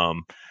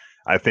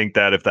 I think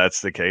that if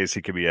that's the case,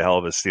 he could be a hell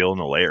of a steal in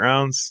the late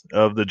rounds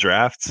of the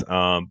draft.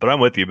 But I'm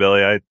with you,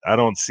 Billy. I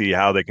don't see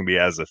how they can be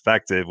as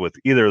effective with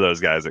either of those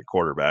guys at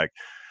quarterback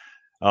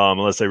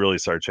unless they really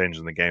start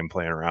changing the game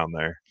plan around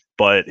there.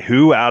 But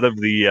who out of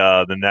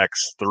the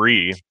next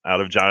 3,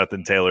 out of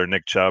Jonathan Taylor,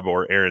 Nick Chubb,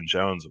 or Aaron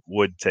Jones,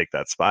 would take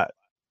that spot?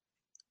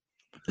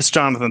 It's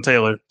Jonathan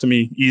Taylor to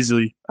me,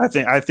 easily. I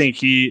think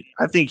he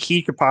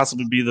could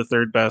possibly be the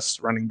 3rd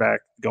best running back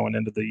going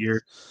into the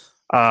year.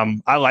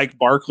 I like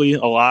Barkley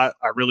a lot.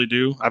 I really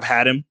do. I've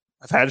had him.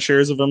 I've had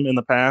shares of him in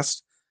the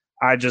past.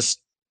 I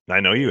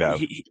know you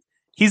have.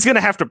 He's going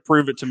to have to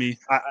prove it to me.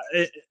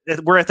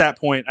 We're at that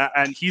point,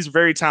 and he's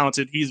very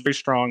talented. He's very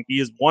strong. He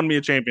has won me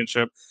a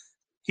championship.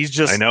 He's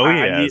just. I know he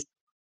has.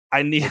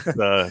 I need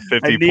the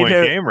 50-point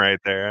game right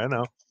there. I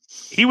know.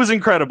 He was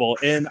incredible,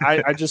 and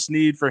I just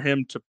need for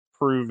him to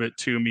prove it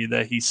to me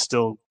that he's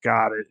still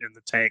got it in the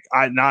tank.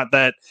 Not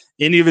that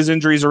any of his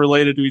injuries are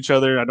related to each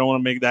other. I don't want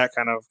to make that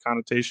kind of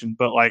connotation,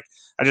 but like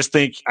I just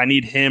think I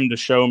need him to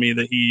show me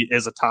that he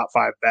is a top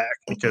 5 back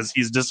because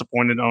he's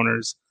disappointed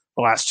owners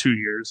the last 2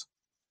 years.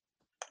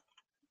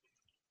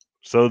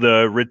 So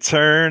the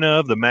return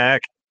of the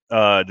Mac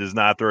does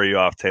not throw you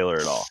off Taylor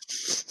at all.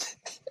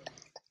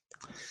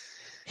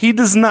 He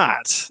does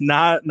not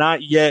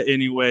yet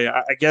anyway.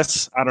 I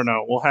guess I don't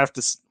know. We'll have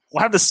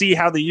to see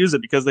how they use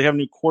it because they have a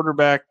new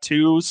quarterback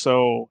too.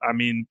 So I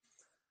mean,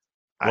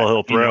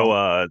 he'll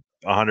throw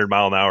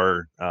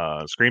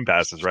 100-mile-an-hour screen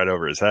passes right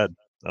over his head.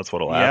 That's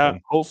what'll happen.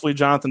 Yeah, hopefully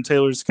Jonathan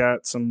Taylor's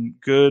got some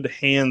good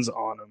hands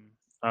on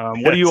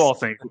him. What do you all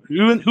think?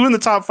 Who in the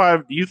top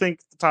 5? Do you think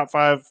the top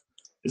 5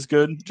 is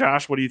good?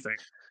 Josh, what do you think?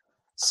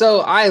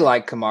 So I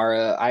like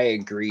Kamara. I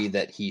agree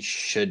that he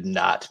should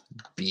not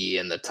be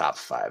in the top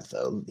 5,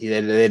 though.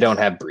 They don't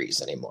have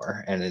Breeze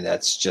anymore, and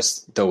that's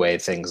just the way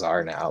things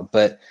are now.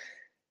 But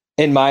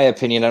in my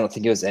opinion, I don't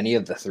think it was any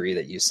of the 3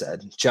 that you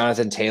said.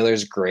 Jonathan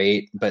Taylor's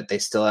great, but they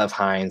still have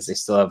Hines. They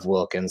still have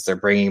Wilkins. They're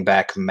bringing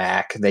back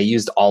Mack. They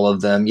used all of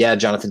them. Yeah,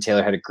 Jonathan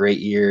Taylor had a great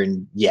year,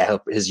 and yeah, I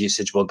hope his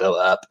usage will go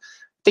up.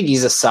 I think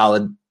he's a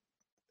solid.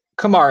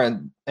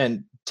 Kamara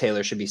and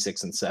Taylor should be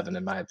 6 and 7,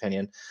 in my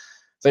opinion.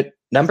 But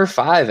number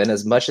 5, and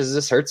as much as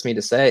this hurts me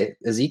to say,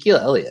 Ezekiel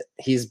Elliott,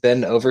 he's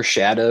been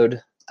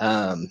overshadowed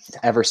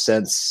ever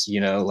since,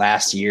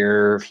 last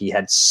year. He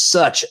had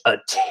such a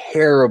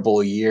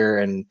terrible year.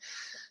 And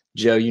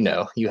Joe,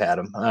 you had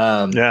him.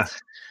 Yeah.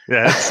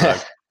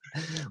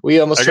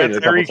 We almost traded a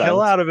Tyreek Hill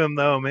out of him,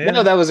 though, man.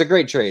 No, that was a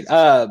great trade.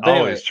 But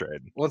always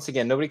trade. Once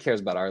again, nobody cares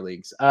about our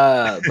leagues.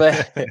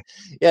 But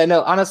yeah,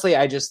 no, honestly,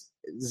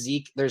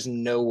 Zeke, there's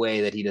no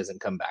way that he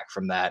doesn't come back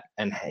from that.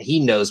 And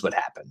he knows what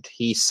happened.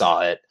 He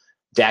saw it.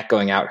 Dak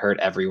going out hurt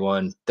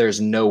everyone.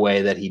 There's no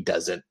way that he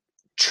doesn't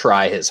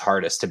try his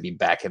hardest to be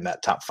back in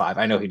that top 5.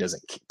 I know he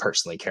doesn't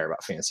personally care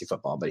about fantasy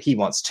football, but he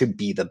wants to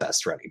be the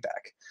best running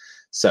back.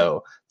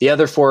 So the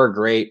other 4 are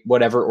great,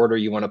 whatever order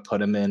you want to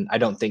put them in. I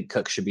don't think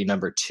Cook should be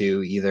number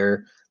 2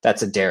 either.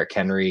 That's a Derrick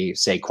Henry,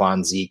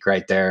 Saquon, Zeke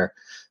right there.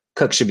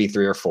 Cook should be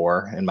 3 or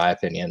 4, in my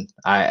opinion.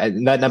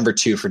 That number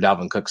 2 for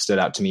Dalvin Cook stood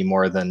out to me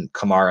more than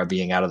Kamara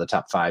being out of the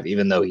top 5,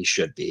 even though he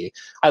should be.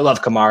 I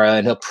love Kamara,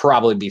 and he'll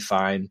probably be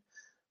fine.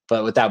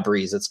 But without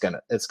Breeze, it's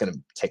gonna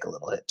take a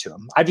little hit to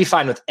him. I'd be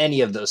fine with any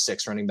of those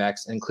 6 running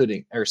backs,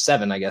 or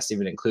 7, I guess,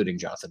 even including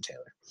Jonathan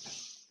Taylor.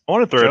 I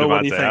want to throw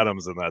Devontae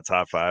Adams in that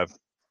top 5.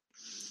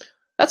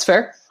 That's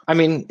fair. I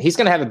mean, he's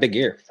going to have a big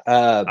year.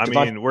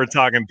 We're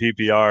talking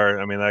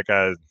PPR. I mean, that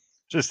guy's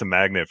just a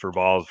magnet for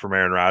balls from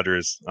Aaron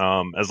Rodgers.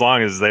 As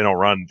long as they don't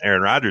run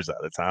Aaron Rodgers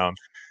out of town,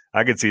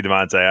 I could see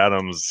Devontae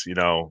Adams,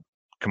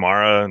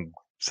 Kamara and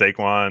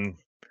Saquon.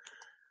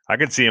 I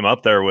could see him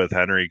up there with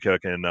Henry,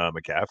 Cook, and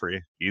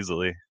McCaffrey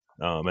easily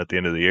at the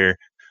end of the year,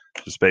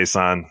 just based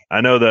on –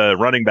 I know the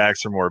running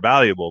backs are more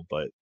valuable,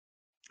 but,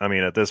 I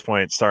mean, at this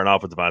point, starting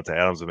off with Devontae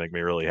Adams would make me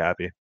really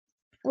happy.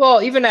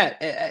 Well, even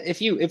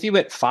if you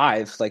went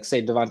 5, like say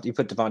you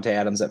put Devontae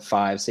Adams at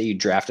 5, say you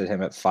drafted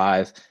him at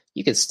 5,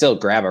 you could still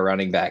grab a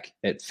running back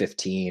at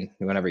 15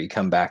 whenever you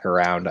come back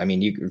around. I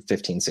mean, you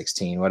 15,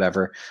 16,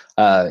 whatever.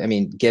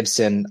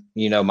 Gibson,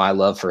 my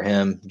love for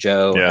him.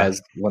 Joe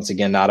has, once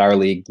again, not our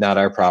league, not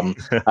our problem.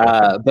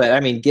 But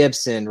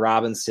Gibson,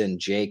 Robinson,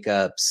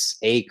 Jacobs,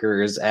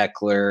 Akers,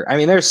 Eckler. I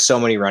mean, there's so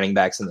many running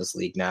backs in this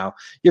league now.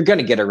 You're going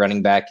to get a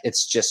running back.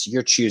 It's just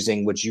you're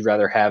choosing, would you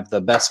rather have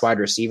the best wide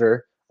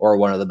receiver or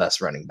one of the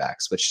best running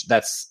backs, which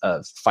that's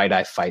a fight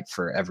I fight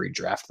for every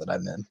draft that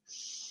I'm in.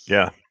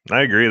 Yeah,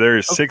 I agree.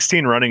 There's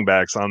 16 running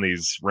backs on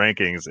these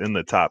rankings in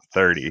the top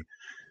 30.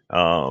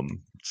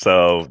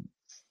 So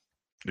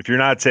if you're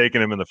not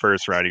taking him in the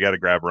first round, you got to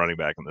grab a running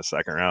back in the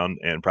second round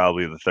and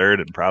probably the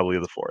third and probably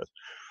the fourth.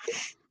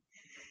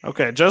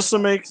 Okay, just to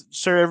make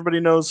sure everybody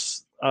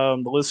knows,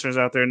 the listeners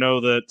out there know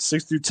that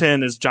 6 through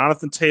 10 is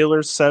Jonathan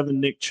Taylor, 7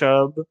 Nick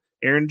Chubb,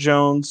 Aaron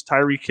Jones,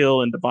 Tyreek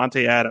Hill, and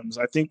Devontae Adams.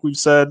 I think we've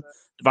said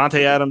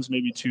Devontae Adams may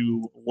be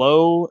too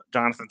low.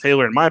 Jonathan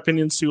Taylor, in my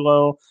opinion, is too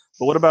low.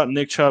 But what about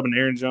Nick Chubb and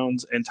Aaron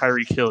Jones and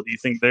Tyreek Hill? Do you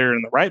think they're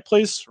in the right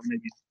place or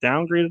maybe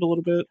downgraded a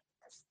little bit?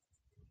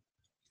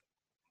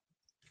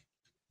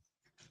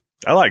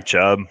 I like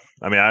Chubb.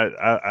 I mean,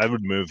 I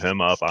would move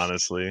him up,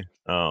 honestly.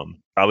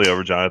 Probably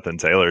over Jonathan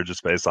Taylor,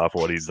 just based off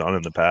of what he's done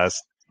in the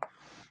past.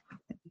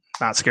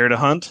 Not scared of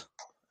Hunt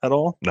at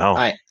all? No.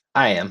 I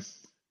am.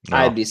 No.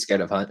 I'd be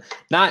scared of Hunt.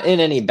 Not in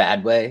any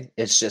bad way.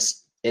 It's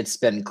just it's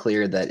been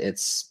clear that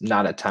it's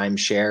not a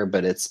timeshare,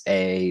 but it's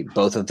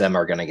both of them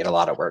are going to get a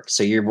lot of work.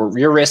 So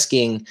you're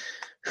risking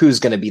who's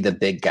going to be the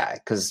big guy,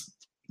 because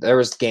there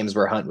was games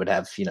where Hunt would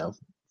have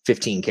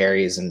 15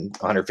 carries and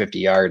 150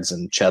 yards,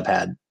 and Chubb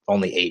had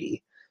only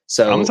 80.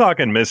 So I'm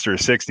talking Mr.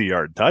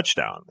 60-yard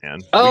touchdown, man.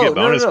 Oh, we get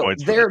bonus no.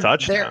 points for the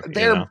touchdown.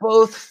 They're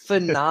both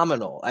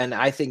phenomenal, and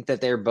I think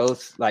that they're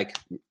both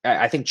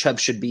I think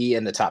Chubb should be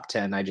in the top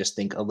 10. I just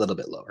think a little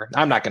bit lower.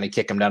 I'm not going to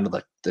kick him down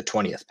to the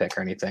 20th pick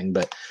or anything,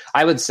 but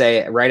I would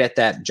say right at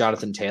that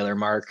Jonathan Taylor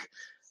mark,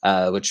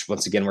 which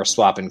once again we're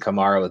swapping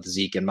Kamara with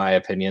Zeke in my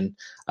opinion.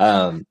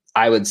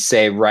 I would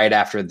say right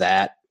after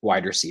that,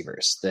 wide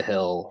receivers, the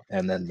Hill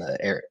and then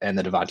the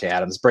Devontae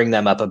Adams, bring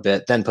them up a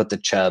bit, then put the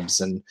Chubbs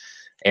and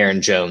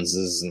Aaron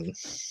Joneses and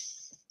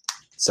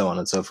so on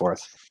and so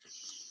forth.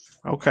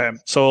 Okay,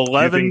 so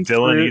 11. Do you think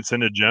Dillon eats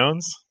into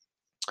Jones?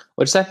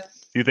 What'd you say?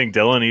 Do you think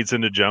Dillon eats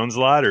into Jones a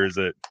lot, or is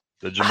it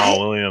the Jamal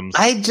Williams?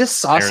 I just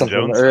saw Aaron something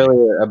Jones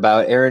earlier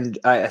about Aaron.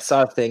 I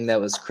saw a thing that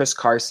was Chris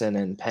Carson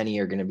and Penny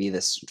are going to be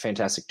this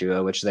fantastic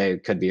duo, which they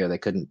could be or they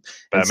couldn't.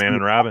 Batman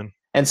and Robin.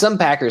 And some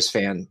Packers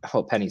fan,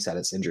 Penny's had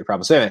his injury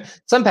problem. So anyway,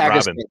 some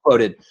Packers fan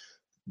quoted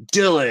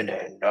Dillon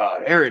and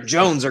Aaron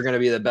Jones are going to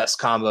be the best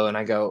combo, and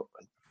I go,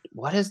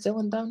 what has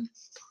Dillon done?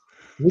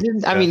 He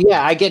didn't. I mean,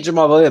 I get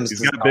Jamal Williams.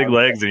 He's got big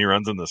legs and he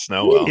runs in the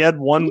snow. Well. He had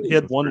one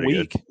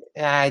week.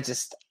 Yeah,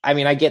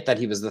 I get that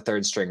he was the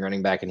third string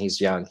running back and he's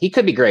young. He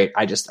could be great.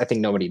 I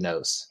think nobody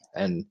knows,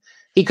 and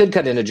he could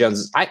cut into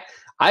Jones.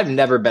 I've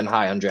never been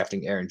high on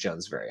drafting Aaron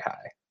Jones very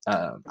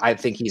high. I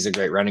think he's a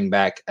great running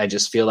back. I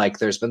just feel like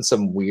there's been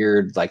some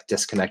weird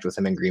disconnect with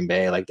him in Green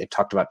Bay. Like they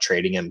talked about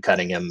trading him,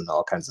 cutting him, and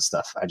all kinds of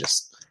stuff.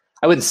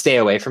 I wouldn't stay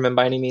away from him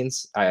by any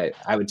means. I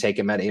would take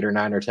him at 8 or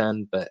 9 or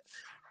 10, but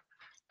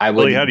I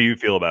would. Billy, how do you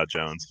feel about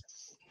Jones?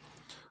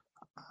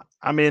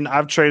 I mean,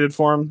 I've traded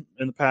for him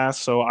in the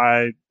past, so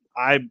I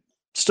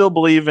still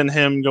believe in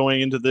him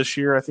going into this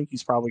year. I think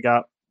he's probably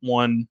got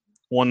one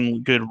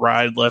good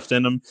ride left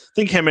in him. I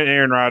think him and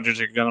Aaron Rodgers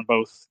are going to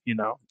both,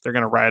 they're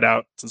going to ride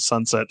out to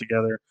sunset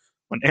together.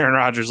 When Aaron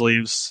Rodgers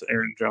leaves,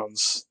 Aaron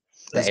Jones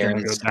is going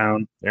to go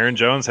down. Aaron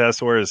Jones has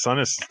to wear his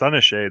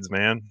stunner shades,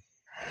 man.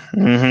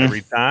 Mm-hmm.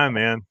 Every time,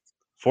 man.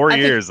 4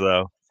 years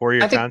though.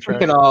 4-year contract.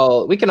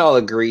 We can all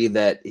agree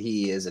that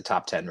he is a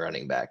top 10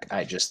 running back.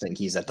 I just think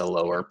he's at the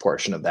lower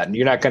portion of that. And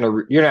you're not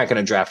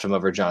gonna draft him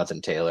over Jonathan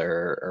Taylor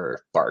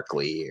or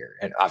Barkley,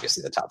 and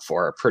obviously the top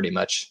 4 are pretty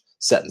much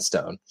set in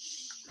stone.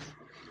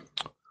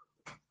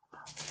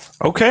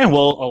 Okay,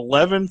 well,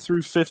 11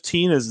 through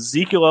 15 is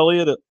Ezekiel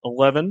Elliott at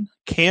 11,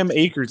 Cam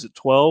Akers at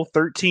 12,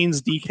 13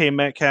 is DK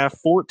Metcalf,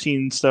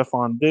 14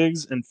 Stephon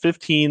Diggs, and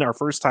 15 our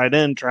first tight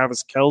end,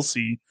 Travis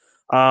Kelce.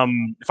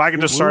 If I could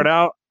just start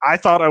out, I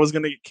thought I was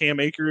going to get Cam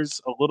Akers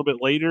a little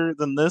bit later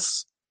than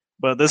this,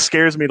 but this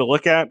scares me to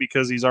look at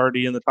because he's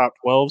already in the top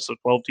 12, so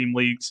 12-team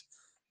leagues.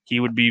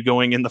 He would be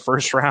going in the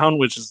first round,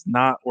 which is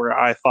not where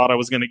I thought I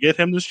was going to get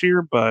him this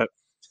year, but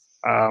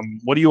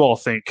what do you all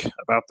think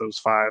about those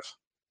 5?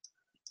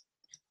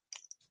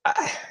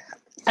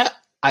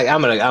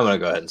 I'm gonna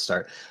go ahead and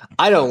start.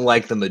 I don't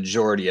like the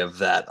majority of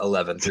that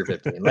 11 through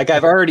 15. Like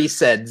I've already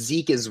said,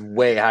 Zeke is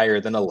way higher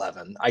than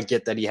 11. I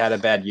get that he had a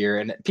bad year,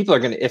 and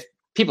if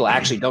people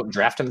actually don't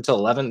draft him until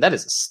 11, that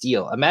is a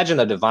steal. Imagine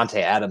a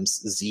Devontae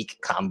Adams Zeke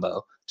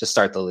combo to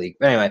start the league.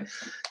 But anyway,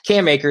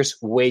 Cam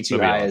Akers way too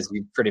high, as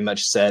you pretty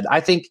much said.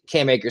 I think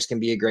Cam Akers can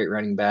be a great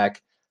running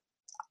back.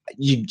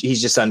 He's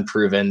just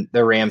unproven.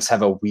 The Rams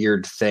have a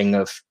weird thing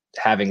of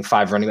having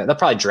 5 running backs. They'll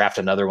probably draft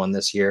another one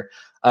this year.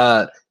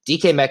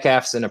 DK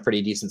Metcalf's in a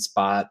pretty decent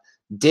spot.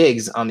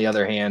 Diggs, on the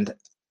other hand,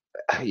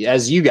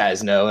 as you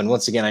guys know, and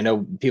once again, I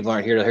know people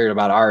aren't here to hear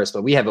about ours,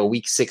 but we have a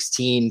Week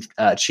 16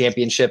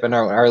 championship in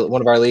our one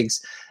of our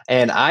leagues,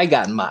 and I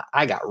got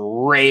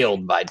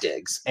railed by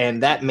Diggs,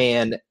 and that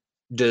man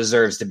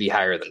deserves to be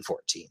higher than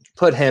 14.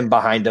 Put him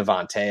behind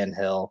Devontae and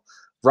Hill,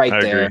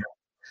 right there.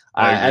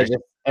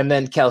 And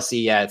then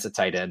Kelce, it's a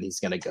tight end.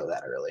 He's going to go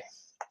that early.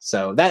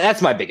 So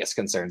that's my biggest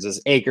concerns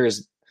is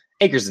Akers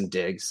and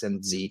Diggs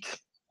and Zeke.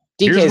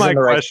 DK's Here's my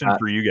question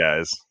for you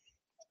guys.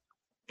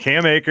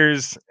 Cam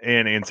Akers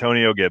and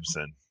Antonio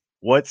Gibson.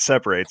 What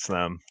separates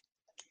them?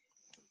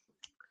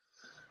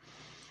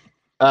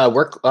 Not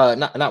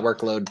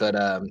workload, but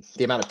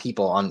the amount of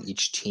people on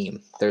each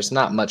team. There's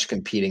not much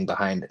competing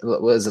behind.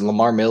 Was it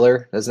Lamar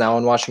Miller is now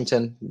in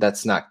Washington?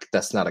 That's not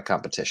a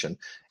competition.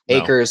 No.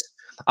 Akers,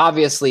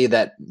 obviously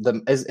that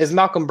is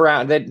Malcolm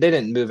Brown. They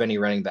didn't move any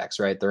running backs,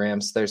 right? The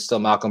Rams. There's still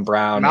Malcolm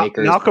Brown,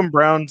 Akers. Malcolm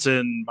Brown's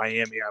in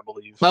Miami, I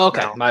believe. Oh,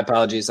 okay. now. My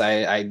apologies.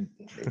 I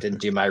didn't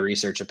do my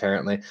research.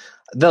 Apparently,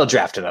 they'll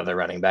draft another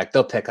running back.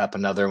 They'll pick up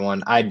another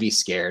one. I'd be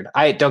scared.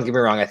 Don't get me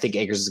wrong. I think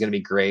Akers is going to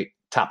be great.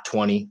 Top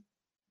 20,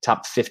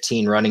 top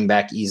 15 running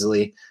back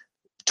easily.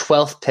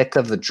 12th pick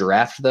of the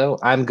draft, though,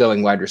 I'm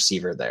going wide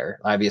receiver there.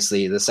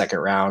 Obviously, the second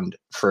round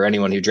for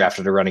anyone who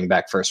drafted a running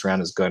back first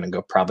round is going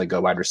to probably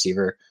go wide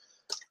receiver.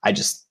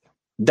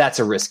 That's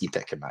a risky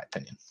pick in my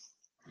opinion.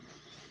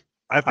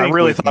 I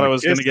really thought I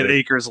was going to get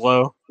Akers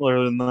low.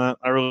 Lower than that,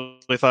 I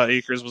really thought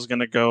Akers was going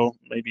to go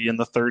maybe in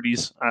the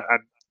 30s.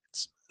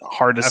 It's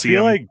hard to see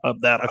him up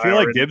that high. I feel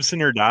like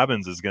Gibson or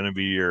Dobbins is going to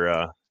be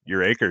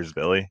your Akers,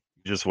 Billy.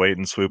 Just wait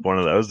and swoop one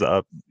of those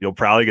up. You'll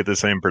probably get the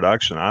same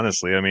production,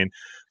 honestly. I mean,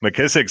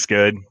 McKissick's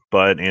good,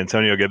 but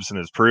Antonio Gibson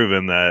has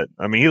proven that.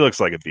 I mean, he looks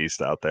like a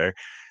beast out there.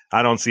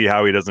 I don't see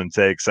how he doesn't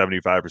take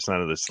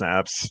 75% of the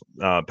snaps,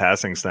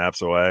 passing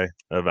snaps away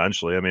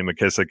eventually. I mean,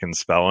 McKissick can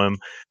spell him.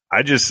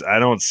 I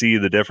don't see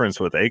the difference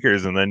with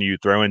Akers, and then you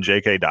throw in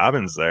J.K.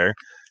 Dobbins there.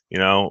 You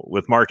know,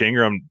 with Mark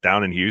Ingram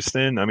down in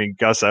Houston, I mean,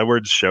 Gus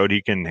Edwards showed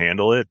he can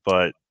handle it,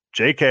 but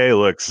J.K.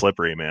 looks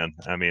slippery, man.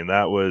 I mean,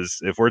 that was,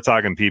 if we're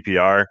talking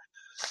PPR,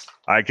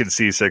 I could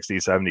see 60,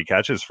 70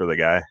 catches for the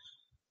guy.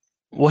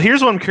 Well,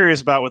 here's what I'm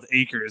curious about with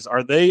Akers.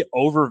 Are they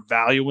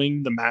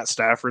overvaluing the Matt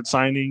Stafford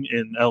signing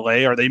in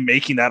LA? Are they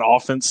making that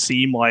offense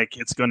seem like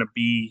it's going to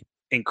be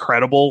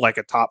incredible, like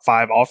a top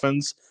 5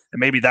 offense? And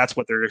maybe that's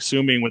what they're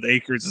assuming with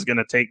Akers is going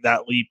to take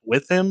that leap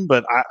with him.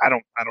 But I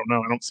don't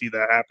know. I don't see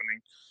that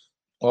happening.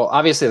 Well,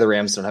 obviously the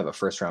Rams don't have a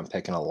first round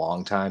pick in a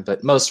long time,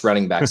 but most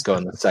running backs go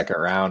in the second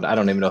round. I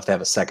don't even know if they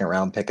have a second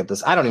round pick at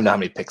this. I don't even know how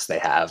many picks they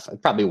have.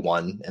 Probably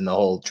one in the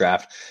whole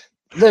draft.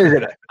 They're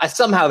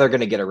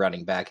gonna get a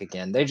running back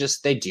again. They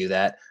do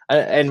that.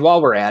 And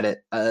while we're at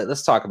it,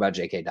 let's talk about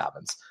J.K.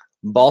 Dobbins.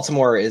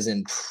 Baltimore is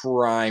in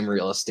prime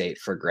real estate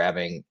for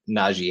grabbing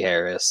Najee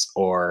Harris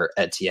or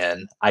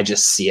Etienne. I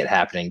just see it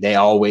happening. They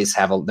always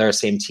have their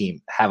same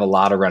team have a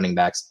lot of running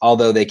backs,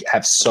 although they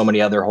have so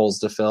many other holes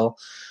to fill.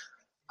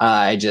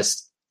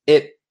 It's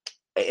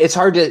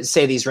hard to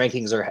say these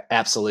rankings are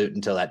absolute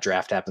until that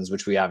draft happens,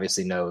 which we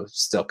obviously know is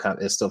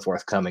still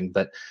forthcoming.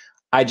 But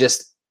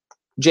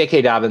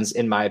J.K. Dobbins,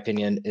 in my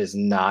opinion, is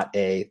not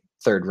a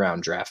third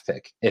round draft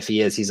pick. If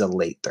he is, he's a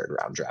late third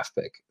round draft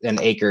pick. And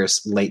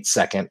Akers, late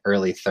second,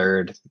 early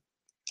third.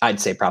 I'd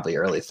say probably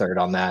early third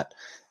on that.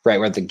 Right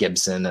where the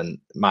Gibson and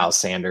Miles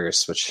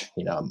Sanders, which,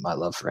 my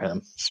love for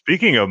him.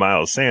 Speaking of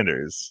Miles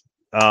Sanders,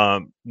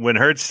 when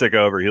Hurts took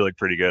over, he looked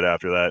pretty good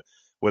after that.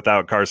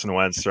 Without Carson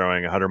Wentz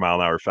throwing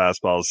 100-mile-an-hour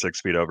fastballs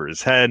 6 feet over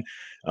his head.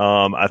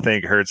 I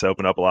think Hurts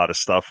opened up a lot of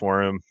stuff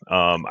for him.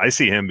 I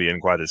see him being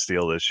quite a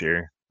steal this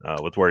year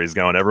with where he's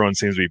going. Everyone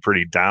seems to be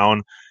pretty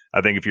down.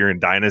 I think if you're in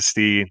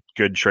Dynasty,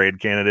 good trade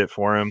candidate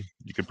for him.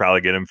 You could probably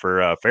get him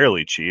for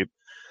fairly cheap.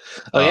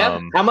 Oh, yeah?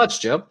 How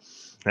much, Joe?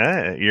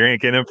 You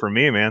ain't getting him from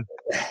me, man.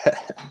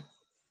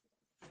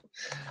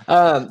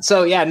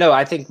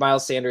 I think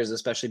Miles Sanders,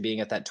 especially being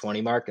at that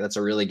 20 mark, that's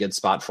a really good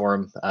spot for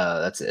him.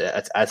 That's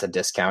a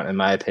discount in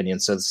my opinion.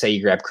 So say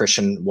you grab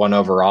Christian 1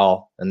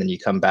 overall, and then you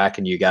come back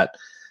and you got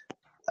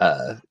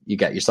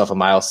yourself a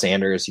Miles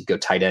Sanders. You go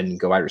tight end, and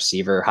go wide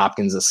receiver.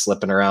 Hopkins is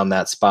slipping around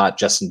that spot.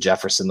 Justin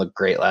Jefferson looked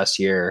great last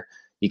year.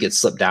 You could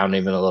slip down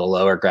even a little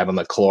lower, grab a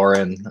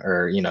McLaurin,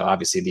 or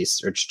obviously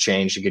these are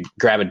changed. You could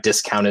grab a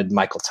discounted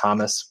Michael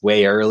Thomas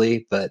way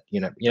early, but you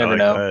never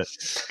know.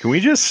 Can we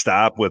just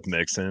stop with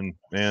Mixon,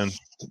 man?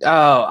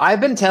 Oh,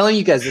 I've been telling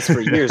you guys this for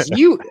years.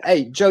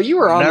 Hey Joe, you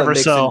were on the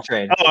Mixon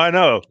train. Oh, I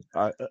know.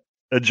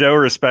 A Joe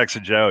respects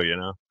a Joe,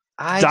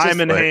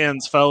 Diamond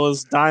hands,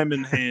 fellas.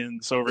 Diamond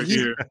hands over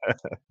here.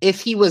 If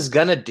he was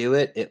gonna do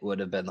it, it would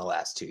have been the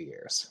last 2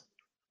 years,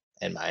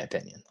 in my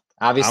opinion.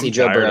 Obviously,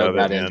 Joe Burrow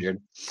got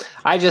injured.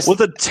 With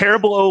a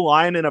terrible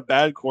O-line and a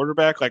bad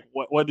quarterback, like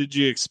what did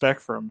you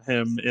expect from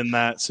him in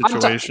that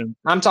situation?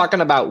 I'm talking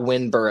about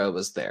when Burrow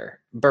was there.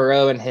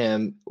 Burrow and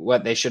him,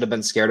 what they should have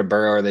been scared of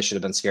Burrow, or they should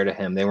have been scared of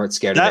him. They weren't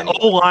scared of that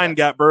O-line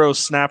got Burrow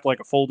snapped like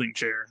a folding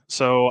chair.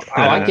 So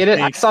I get it.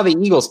 I saw the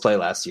Eagles play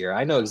last year.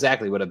 I know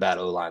exactly what a bad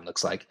O-line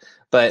looks like.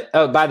 But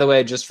by the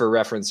way, just for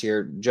reference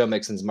here, Joe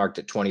Mixon's marked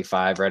at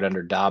 25, right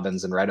under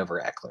Dobbins and right over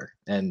Eckler.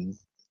 And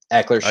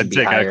Eckler should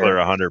be higher. I'd take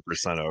Eckler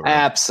 100% over.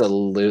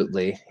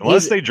 Absolutely.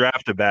 Unless they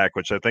draft it back,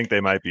 which I think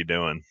they might be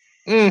doing.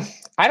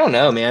 I don't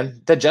know,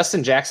 man. The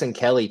Justin Jackson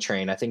Kelly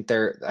train. I think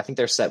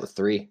they're set with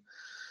 3.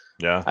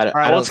 Yeah. All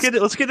right, let's get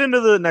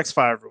into the next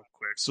 5 real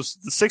quick. So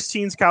the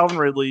 16's Calvin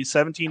Ridley,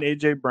 17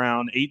 AJ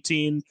Brown,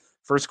 18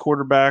 first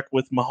quarterback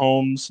with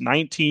Mahomes,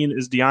 19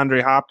 is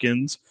DeAndre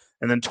Hopkins,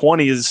 and then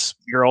 20 is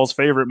your all's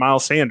favorite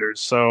Miles Sanders.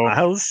 So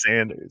Miles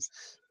Sanders.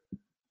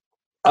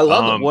 I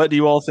love it. What do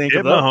you all think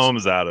of those? Get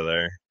Mahomes out of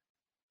there.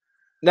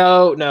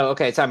 No.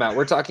 Okay, time out.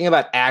 We're talking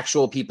about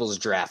actual people's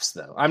drafts,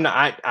 though. I'm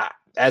not.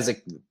 as a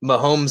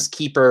Mahomes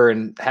keeper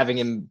and having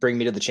him bring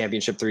me to the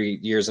championship 3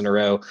 years in a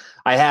row,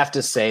 I have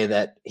to say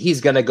that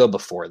he's going to go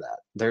before that.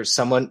 There's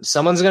someone's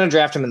going to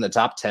draft him in the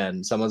top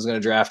 10. Someone's going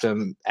to draft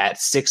him at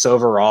 6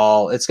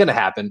 overall. It's going to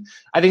happen.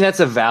 I think that's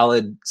a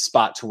valid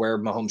spot to where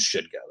Mahomes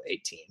should go,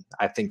 18.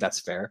 I think that's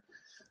fair.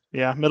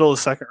 Yeah, middle of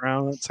the second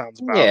round. That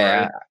sounds about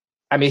right.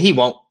 I mean, he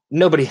won't.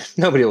 Nobody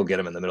will get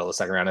him in the middle of the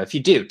second round. If you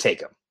do, take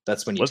him.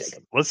 That's when you take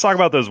him. Let's talk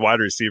about those wide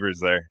receivers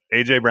there.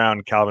 AJ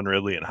Brown, Calvin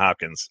Ridley, and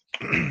Hopkins.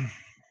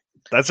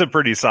 That's a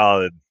pretty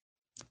solid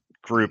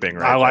grouping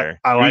there.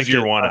 Who's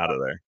your one out of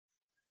there?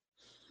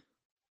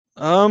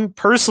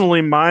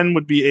 Personally, mine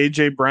would be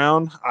AJ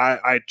Brown.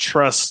 I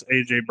trust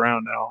AJ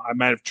Brown now. I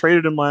might have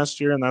traded him last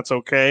year, and that's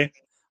okay.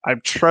 I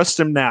trust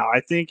him now.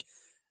 I think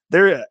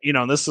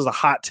this is a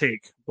hot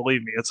take.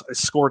 Believe me, it's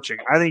scorching.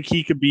 I think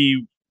he could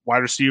be wide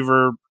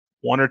receiver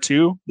 1 or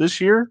 2 this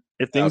year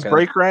if things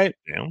break right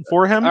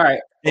for him. All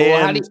right.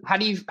 Well, how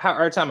do you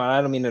time?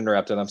 I don't mean to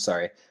interrupt it. I'm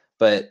sorry,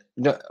 but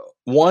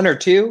 1 or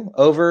 2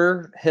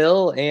 over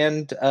Hill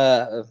and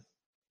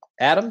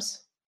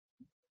Adams.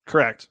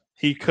 Correct.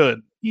 He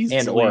could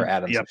easily or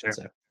Adams.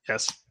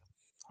 Yes,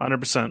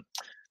 100%.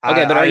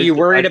 Okay, but are you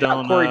worried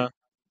about Corey?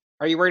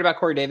 Are you worried about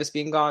Corey Davis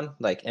being gone,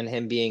 and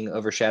him being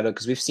overshadowed?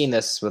 Because we've seen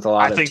this with a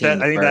lot of teams. I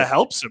think that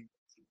helps him.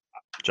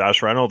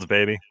 Josh Reynolds,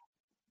 baby.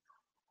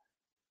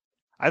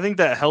 I think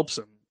that helps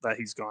him that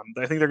he's gone.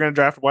 I think they're going to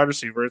draft a wide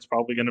receiver. It's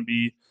probably going to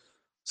be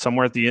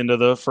somewhere at the end of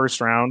the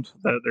first round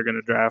that they're going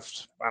to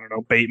draft, I don't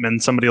know, Bateman,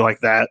 somebody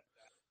like that.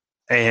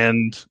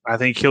 And I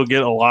think he'll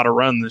get a lot of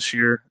run this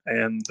year,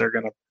 and they're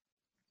going to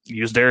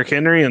use Derrick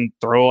Henry and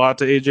throw a lot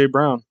to A.J.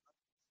 Brown.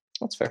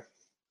 That's fair.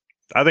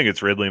 I think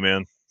it's Ridley,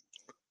 man.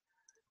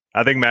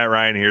 I think Matt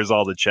Ryan hears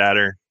all the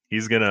chatter.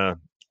 He's gonna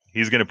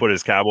put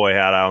his cowboy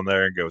hat on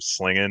there and go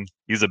slinging.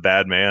 He's a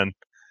bad man.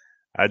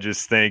 I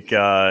just think,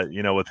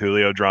 with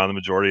Julio drawing the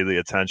majority of the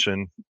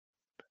attention,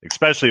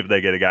 especially if they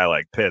get a guy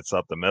like Pitts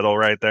up the middle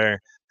right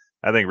there,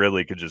 I think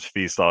Ridley could just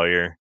feast all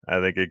year. I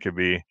think it could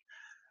be,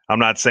 I'm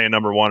not saying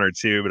number 1 or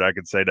 2, but I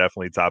could say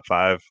definitely top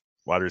 5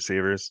 wide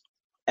receivers.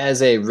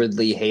 As a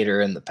Ridley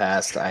hater in the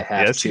past, I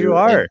have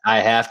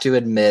to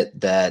admit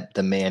that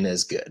the man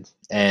is good.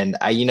 And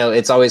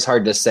it's always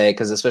hard to say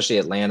because especially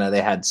Atlanta,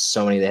 they had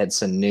so many. They had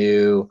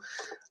Sanu.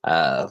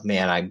 I'm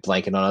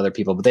blanking on other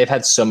people, but they've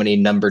had so many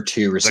number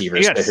 2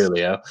 receivers to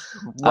Julio.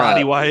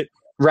 Roddy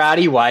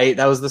White.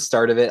 That was the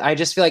start of it. I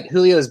just feel like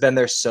Julio has been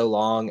there so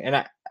long,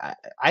 and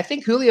I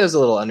think Julio's a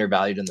little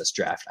undervalued in this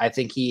draft. I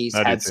think he's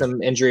had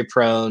some injury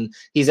prone.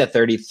 He's at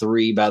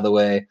 33, by the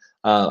way.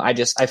 I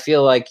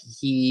feel like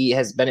he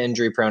has been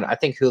injury prone. I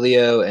think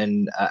Julio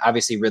and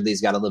obviously Ridley's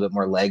got a little bit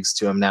more legs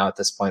to him now at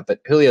this point,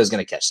 but Julio's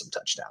going to catch some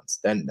touchdowns,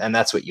 and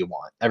that's what you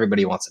want.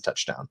 Everybody wants a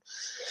touchdown.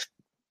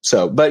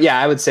 So, but yeah,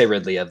 I would say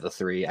Ridley of the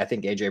 3. I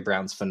think AJ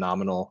Brown's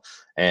phenomenal,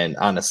 and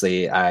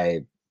honestly,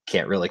 I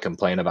can't really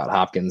complain about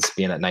Hopkins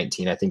being at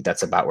 19. I think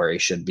that's about where he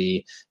should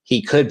be.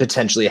 He could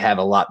potentially have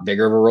a lot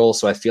bigger of a role,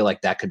 so I feel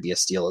like that could be a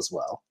steal as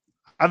well.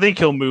 I think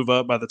he'll move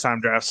up by the time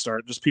drafts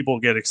start. Just people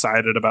get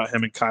excited about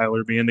him and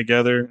Kyler being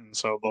together, and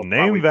so they'll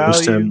name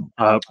value him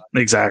up.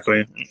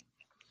 Exactly.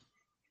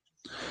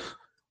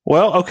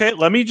 Well, okay. I'm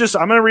going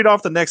to read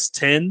off the next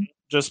 10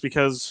 just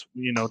because,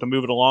 to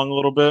move it along a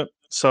little bit.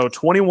 So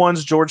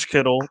 21's George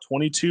Kittle,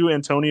 22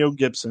 Antonio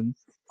Gibson,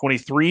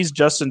 23's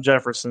Justin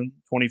Jefferson,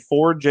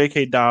 24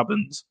 J.K.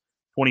 Dobbins,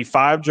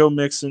 25 Joe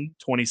Mixon,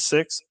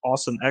 26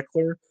 Austin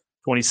Eckler,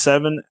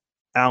 27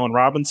 Allen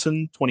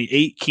Robinson,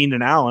 28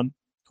 Keenan Allen,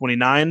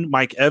 29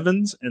 Mike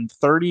Evans, and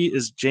 30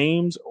 is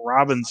James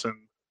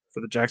Robinson for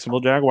the Jacksonville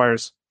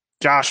Jaguars.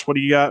 Josh, what do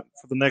you got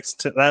for the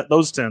next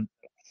those 10?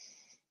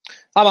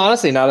 I'm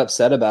honestly not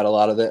upset about a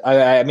lot of it.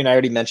 I mean, I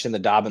already mentioned the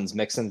Dobbins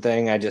Mixon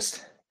thing.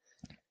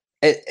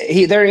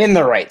 They're in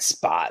the right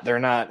spot.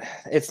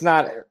 It's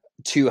not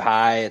too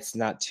high. It's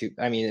not too,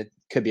 it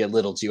could be a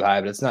little too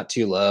high, but it's not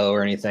too low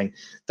or anything.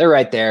 They're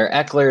right there.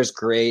 Eckler is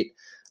great.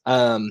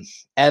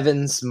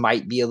 Evans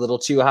might be a little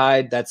too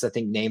high. That's, I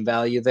think, name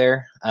value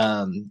there.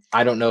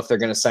 I don't know if they're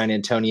going to sign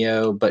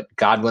Antonio, but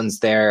Godwin's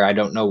there. I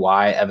don't know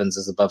why Evans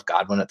is above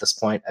Godwin at this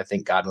point. I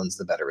think Godwin's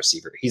the better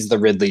receiver. He's the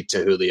Ridley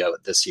to Julio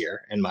this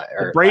year.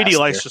 Brady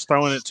likes just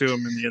throwing it to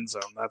him in the end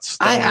zone. That's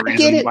the I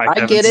get it.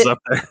 I get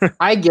it.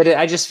 I get it.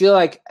 I just feel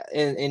like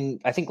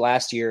I think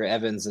last year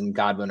Evans and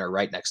Godwin are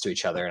right next to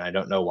each other, and I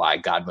don't know why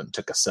Godwin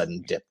took a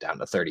sudden dip down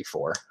to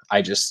 34.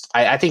 I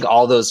think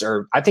all those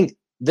are. I think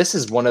this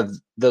is one of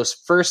those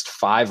first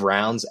 5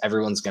 rounds.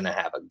 Everyone's going to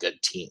have a good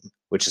team,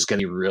 which is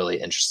going to be really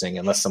interesting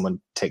unless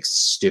someone takes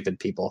stupid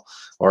people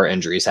or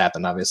injuries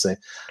happen, obviously.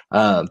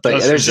 But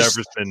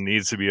Jefferson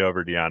needs to be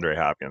over DeAndre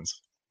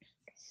Hopkins.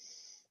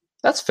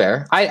 That's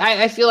fair.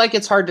 I feel like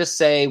it's hard to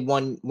say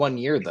one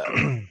year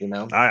though.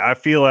 I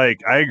feel like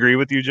I agree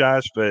with you,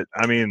 Josh, but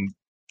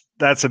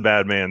that's a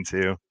bad man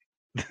too.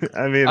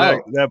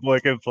 That boy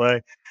can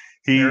play.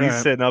 He's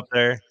sitting up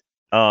there.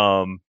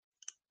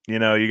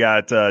 You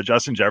got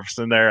Justin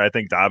Jefferson there. I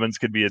think Dobbins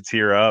could be a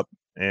tier up.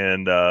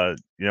 And,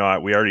 we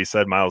already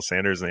said Miles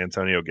Sanders and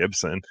Antonio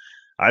Gibson.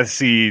 I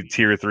see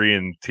tier 3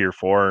 and tier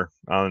 4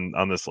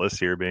 on this list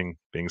here being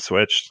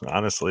switched,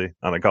 honestly,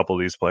 on a couple of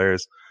these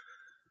players.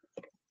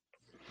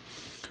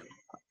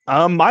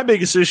 My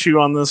biggest issue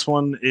on this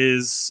one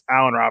is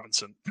Allen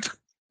Robinson.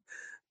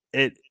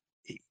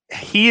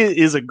 He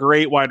is a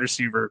great wide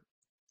receiver.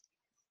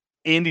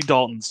 Andy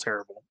Dalton's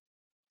terrible.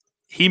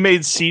 He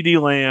made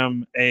CeeDee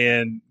Lamb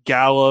and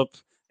Gallup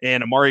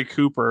and Amari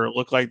Cooper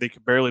look like they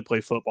could barely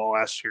play football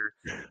last year.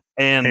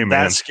 And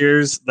that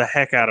scares the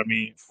heck out of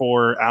me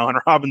for Allen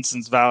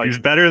Robinson's value. He's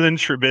better than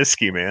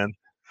Trubisky, man.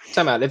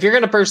 Time out. If you're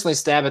going to personally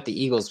stab at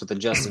the Eagles with the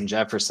Justin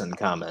Jefferson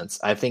comments,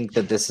 I think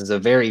that this is a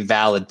very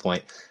valid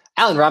point.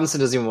 Allen Robinson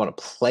doesn't even want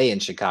to play in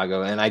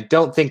Chicago, and I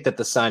don't think that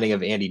the signing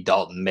of Andy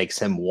Dalton makes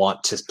him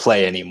want to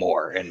play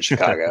anymore in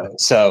Chicago.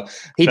 So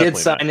he did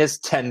sign his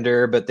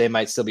tender, but they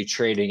might still be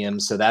trading him,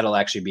 so that'll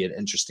actually be an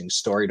interesting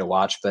story to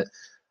watch. But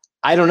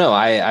I don't know.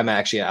 I'm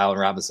actually an Allen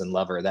Robinson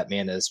lover. That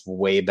man is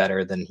way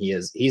better than he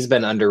is. He's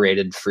been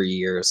underrated for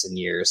years and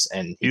years,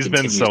 and he's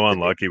been so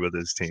unlucky with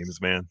his teams,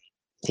 man.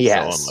 He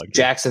has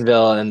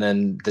Jacksonville, and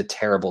then the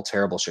terrible,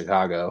 terrible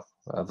Chicago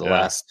of the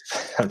last.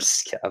 I'm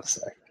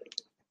sorry.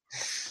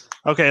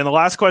 Okay, and the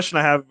last question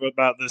I have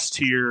about this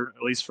tier,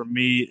 at least for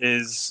me,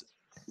 is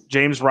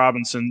James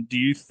Robinson. Do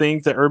you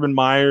think that Urban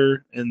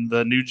Meyer and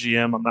the new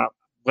GM, I'm not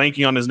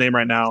blanking on his name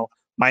right now,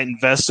 might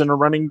invest in a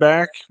running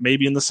back,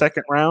 maybe in the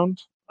second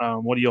round?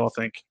 What do you all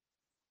think?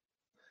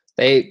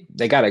 They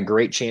got a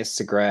great chance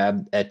to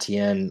grab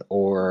Etienne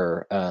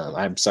or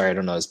I'm sorry, I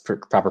don't know his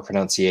proper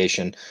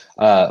pronunciation,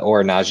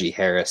 or Najee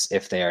Harris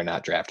if they are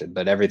not drafted.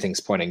 But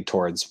everything's pointing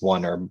towards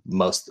one or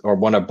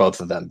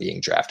both of them being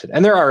drafted.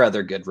 And there are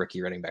other good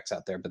rookie running backs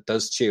out there, but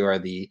those two are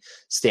the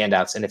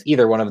standouts. And if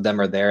either one of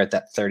them are there at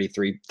that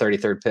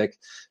 33rd pick,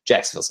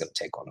 Jacksonville's going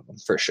to take one of them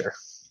for sure.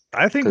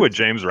 I think what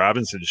James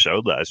Robinson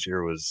showed last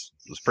year was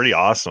pretty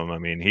awesome. I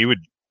mean,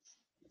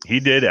 he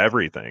did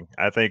everything.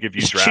 I think if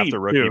you draft a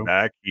rookie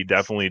back, he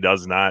definitely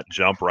does not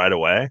jump right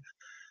away.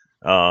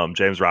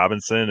 James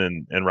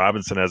Robinson and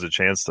Robinson has a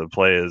chance to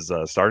play his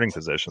starting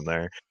position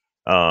there.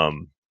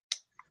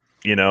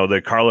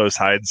 The Carlos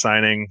Hyde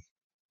signing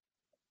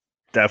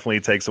definitely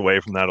takes away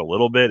from that a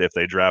little bit. If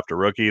they draft a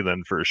rookie,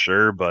 then for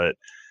sure. But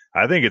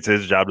I think it's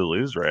his job to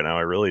lose right now.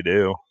 I really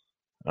do.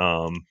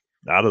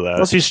 Out of that.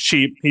 Plus, he's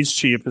cheap.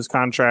 His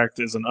contract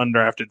is an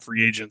undrafted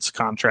free agent's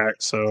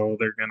contract, so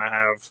they're going to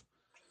have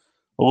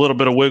a little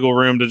bit of wiggle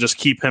room to just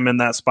keep him in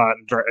that spot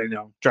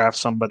and draft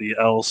somebody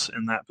else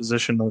in that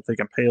position that they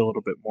can pay a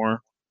little bit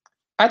more.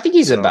 I think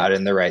he's about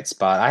in the right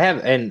spot. I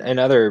have in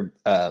other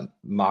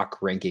mock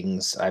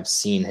rankings, I've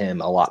seen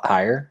him a lot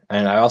higher,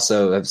 and I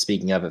also have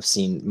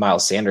seen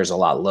Miles Sanders a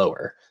lot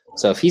lower.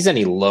 So if he's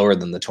any lower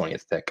than the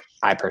 20th pick,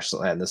 I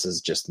personally, and this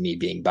is just me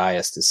being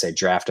biased to say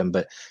draft him,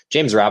 but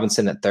James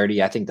Robinson at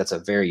 30, I think that's a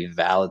very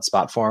valid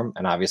spot for him,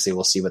 and obviously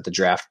we'll see what the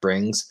draft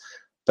brings.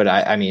 But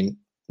I mean,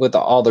 with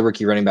all the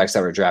rookie running backs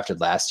that were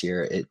drafted last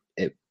year,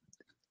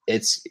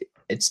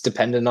 it's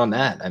dependent on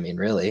that. I mean,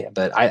 really,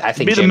 but I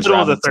think James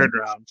Robinson, of the third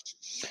round.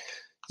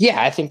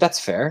 Yeah, I think that's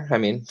fair. I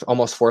mean,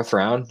 almost fourth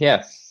round.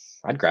 Yeah,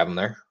 I'd grab him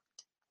there.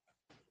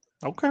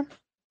 Okay.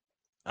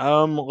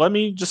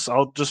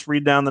 I'll just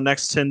read down the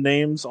next 10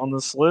 names on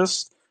this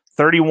list.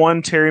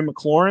 31, Terry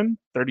McLaurin.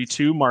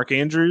 32, Mark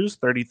Andrews.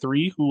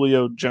 33,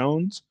 Julio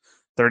Jones.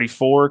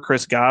 34,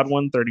 Chris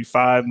Godwin.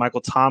 35,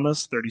 Michael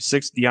Thomas.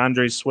 36,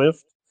 DeAndre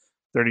Swift.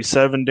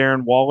 37,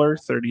 Darren Waller.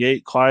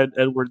 38, Clyde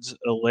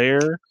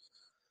Edwards-Helaire.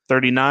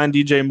 39,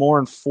 DJ Moore.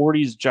 And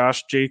 40 is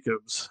Josh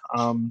Jacobs.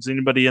 Does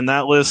anybody in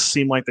that list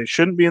seem like they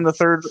shouldn't be in the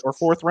third or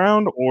fourth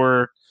round?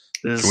 Or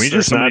can we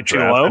just not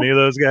draft any of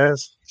those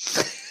guys?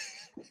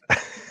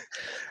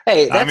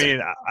 Hey,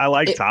 I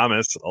like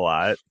Thomas a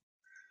lot.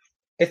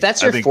 If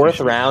that's your fourth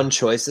round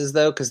choices,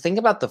 though, because think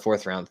about the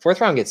fourth round.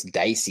 Fourth round gets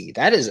dicey.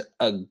 That is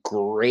a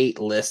great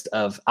list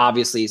of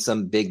obviously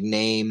some big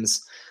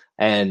names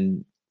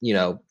and,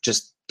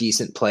 just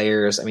decent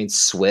players. I mean,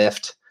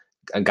 Swift,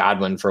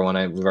 Godwin, for one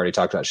we've already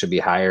talked about, should be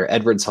higher.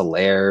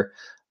 Edwards-Helaire,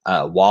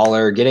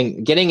 Waller,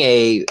 getting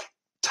a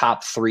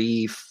top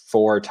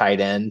 3-4 tight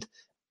end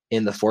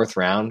in the fourth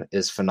round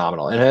is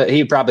phenomenal. And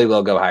he probably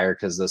will go higher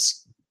because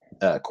this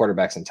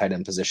quarterbacks and tight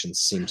end positions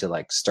seem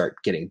to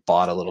start getting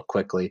bought a little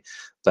quickly.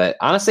 But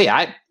honestly,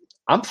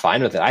 I'm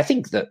fine with it. I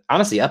think that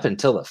honestly, up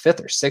until the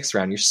fifth or sixth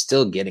round, you're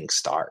still getting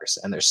stars,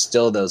 and there's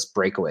still those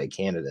breakaway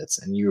candidates.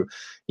 And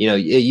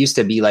it used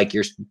to be like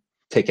you're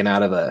picking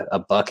out of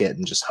a bucket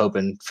and just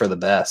hoping for the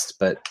best.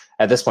 But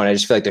at this point, I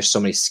just feel like there's so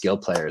many skill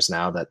players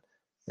now that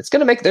it's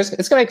gonna make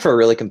for a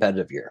really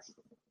competitive year.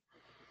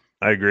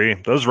 I agree.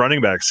 Those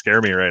running backs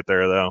scare me right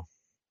there, though.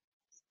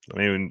 I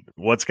mean,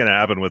 what's going to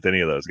happen with any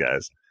of those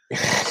guys?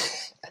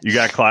 You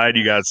got Clyde,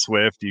 you got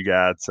Swift, you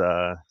got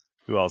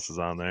who else is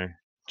on there?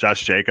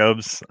 Josh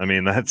Jacobs. I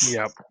mean, that's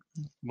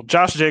Well,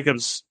 Josh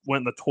Jacobs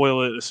went in the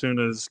toilet as soon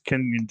as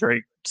Kenyon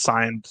Drake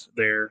signed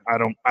there. I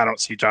don't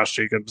see Josh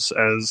Jacobs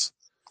as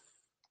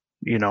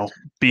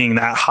being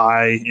that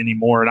high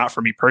anymore. Not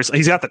for me personally.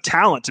 He's got the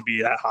talent to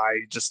be that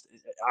high.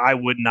 I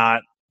would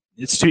not.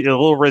 It's a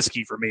little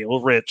risky for me. A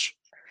little rich.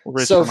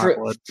 So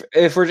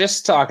if we're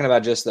just talking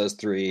about just those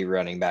three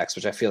running backs,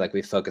 which I feel like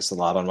we focus a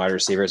lot on wide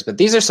receivers, but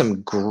these are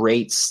some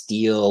great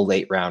steal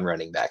late round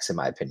running backs, in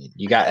my opinion.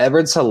 You got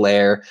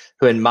Edwards-Helaire,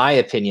 who in my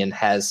opinion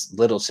has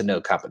little to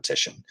no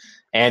competition.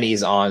 And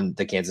he's on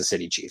the Kansas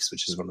City Chiefs,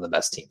 which is one of the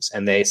best teams.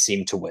 And they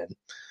seem to win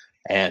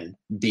and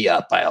be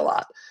up by a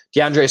lot.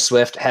 DeAndre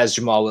Swift has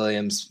Jamal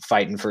Williams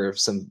fighting for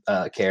some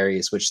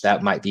carries, which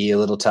that might be a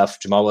little tough.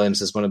 Jamal Williams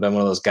has been one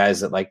of those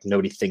guys that like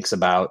nobody thinks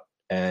about.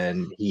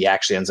 And he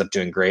actually ends up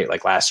doing great.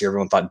 Like last year,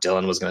 everyone thought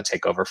Dylan was going to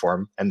take over for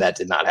him, and that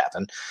did not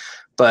happen.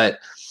 But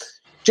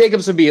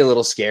Jacobs would be a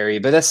little scary,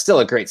 but that's still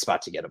a great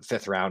spot to get him,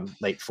 5th round,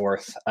 late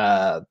 4th.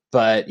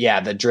 But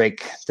yeah, the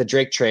Drake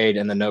trade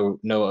and the no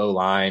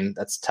O-line,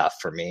 that's tough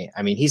for me.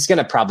 I mean, he's going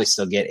to probably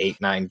still get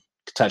 8-9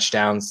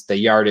 touchdowns. The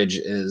yardage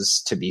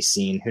is to be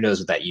seen. Who knows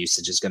what that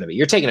usage is going to be?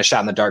 You're taking a shot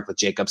in the dark with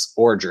Jacobs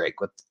or Drake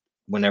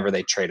whenever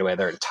they trade away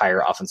their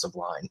entire offensive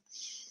line.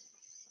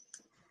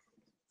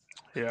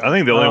 Yeah. I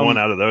think the only one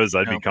out of those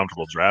I'd be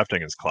comfortable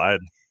drafting is Clyde.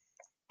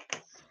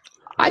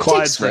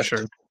 Clyde for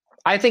sure.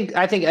 I think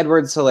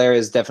Edwards-Helaire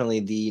is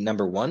definitely the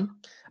number one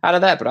out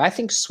of that, but I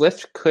think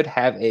Swift could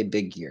have a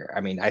big year.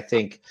 I mean, I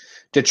think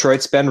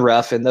Detroit's been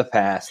rough in the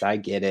past. I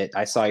get it.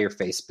 I saw your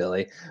face,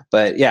 Billy.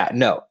 But yeah,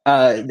 no,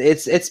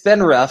 it's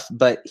been rough,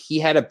 but he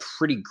had a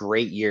pretty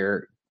great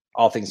year,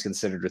 all things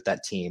considered, with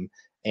that team.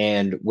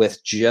 And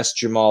with just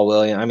Jamal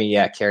Williams, I mean,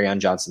 yeah, Kerryon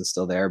Johnson's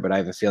still there, but I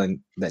have a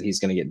feeling that he's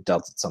going to get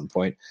dealt at some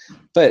point.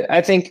 But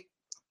I think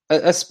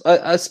a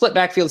split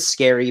backfield is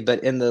scary,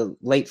 but in the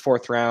late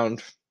 4th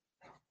round,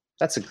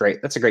 that's a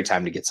great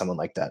time to get someone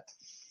like that.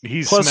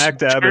 He's smack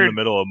dab in the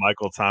middle of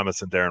Michael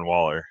Thomas and Darren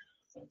Waller.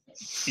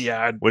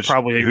 Yeah,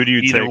 probably who do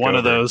you either take one over?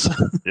 Of those.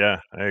 Yeah,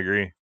 I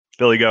agree.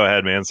 Billy, go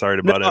ahead, man. Sorry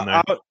to butt in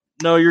there.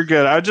 No, you're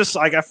good.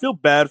 I feel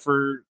bad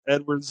for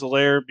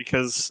Edwards-Helaire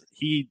because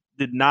he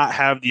did not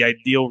have the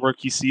ideal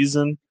rookie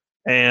season.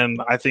 And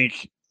I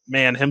think,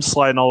 man, him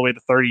sliding all the way to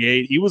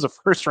 38, he was a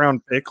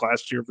 1st-round pick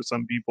last year for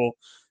some people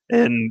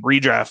in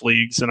redraft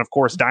leagues. And, of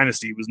course,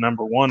 Dynasty was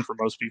number 1 for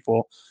most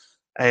people.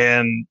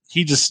 And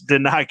he just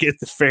did not get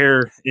the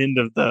fair end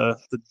of the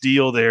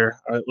deal there,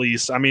 at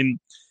least. I mean,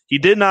 he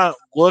did not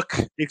look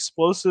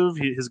explosive.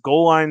 His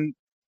goal line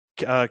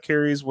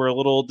carries were a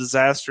little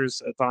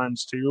disastrous at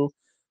times, too.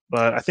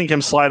 But I think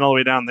him sliding all the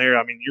way down there,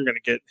 I mean, you're going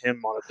to get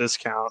him on a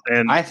discount.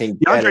 And I think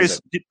I was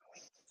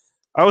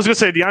going to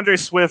say DeAndre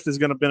Swift is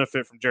going to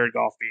benefit from Jared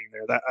Goff being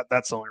there.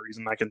 That's the only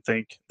reason I can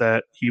think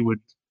that he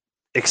would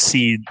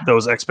exceed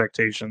those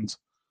expectations.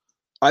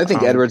 I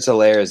think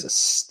Edwards-Helaire is a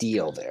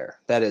steal there.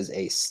 That is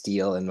a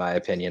steal, in my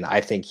opinion. I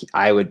think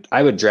I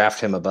would draft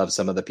him above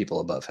some of the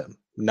people above him.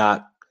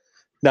 Not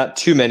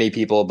too many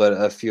people, but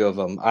a few of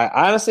them.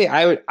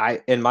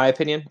 In my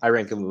opinion, I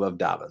rank him above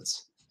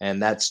Dobbins. And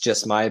that's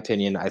just my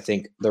opinion. I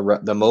think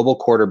the mobile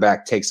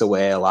quarterback takes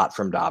away a lot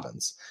from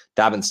Dobbins.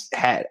 Dobbins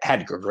had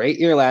a great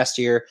year last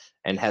year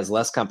and has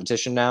less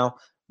competition now,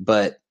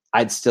 but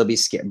I'd still be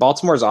scared.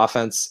 Baltimore's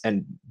offense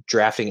and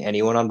drafting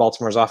anyone on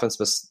Baltimore's offense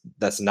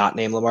that's not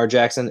named Lamar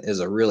Jackson is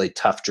a really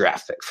tough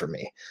draft pick for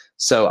me.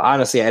 So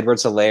honestly,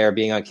 Edwards-Helaire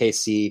being on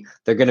KC,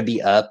 they're going to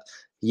be up.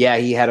 Yeah,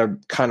 he had a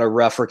kind of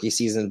rough rookie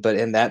season, but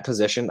in that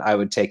position, I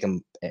would take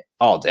him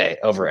all day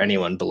over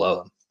anyone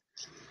below him.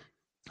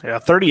 Yeah,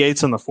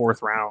 38's in the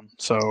 4th round.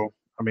 So,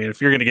 I mean,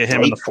 if you're going to get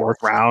him in the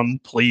 4th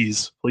round,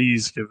 please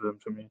give them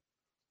to me.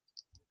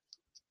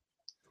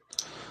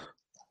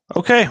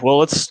 Okay, well,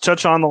 let's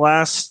touch on the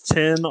last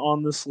 10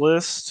 on this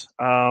list.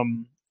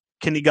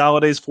 Kenny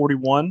Galladay's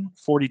 41.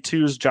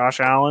 42 is Josh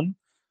Allen.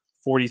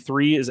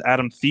 43 is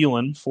Adam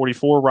Thielen.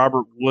 44,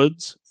 Robert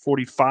Woods.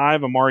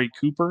 45, Amari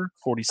Cooper.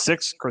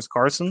 46, Chris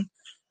Carson.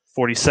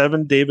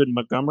 47, David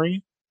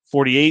Montgomery.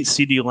 48,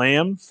 CeeDee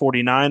Lamb.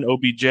 49,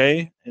 OBJ.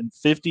 And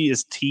 50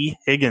 is T.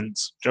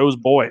 Higgins, Joe's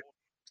boy.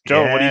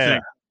 Joe, What do you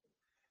think?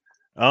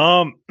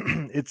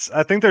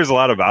 I think there's a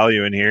lot of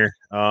value in here.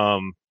 I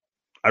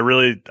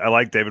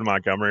like David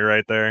Montgomery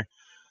right there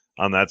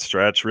on that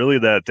stretch. Really,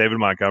 that David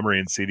Montgomery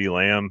and CeeDee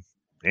Lamb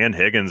and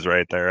Higgins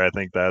right there. I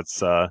think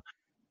that's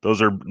those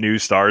are new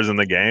stars in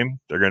the game.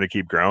 They're going to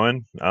keep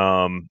growing.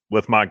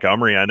 With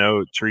Montgomery, I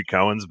know Tariq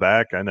Cohen's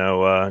back. I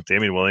know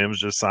Damian Williams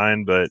just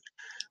signed, but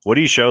what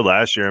he showed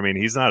last year, I mean,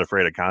 he's not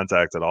afraid of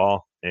contact at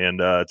all. And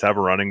to have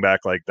a running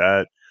back like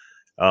that,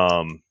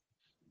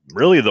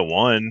 really the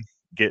one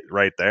get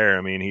right there.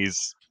 I mean,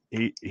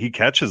 he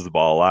catches the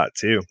ball a lot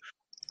too.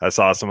 I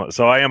saw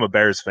so I am a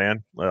Bears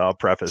fan. I'll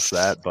preface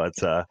that, but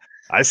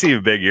I see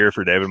a big year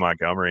for David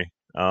Montgomery.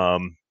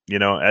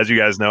 As you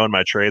guys know, in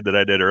my trade that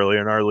I did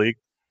earlier in our league,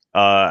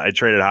 I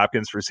traded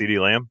Hopkins for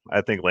CeeDee Lamb. I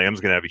think Lamb's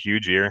going to have a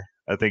huge year.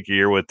 I think a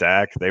year with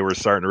Dak, they were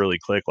starting to really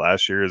click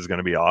last year, is going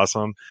to be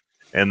awesome.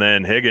 And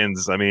then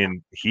Higgins, I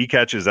mean, he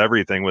catches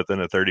everything within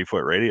a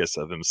 30-foot radius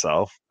of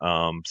himself.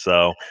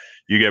 So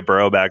you get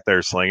Burrow back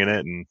there slinging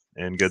it,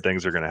 and good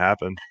things are going to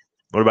happen.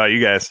 What about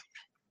you guys?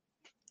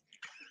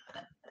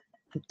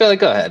 Billy,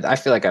 go ahead. I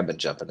feel like I've been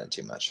jumping in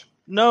too much.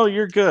 No,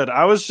 you're good.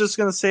 I was just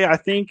going to say, I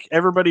think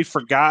everybody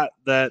forgot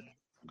that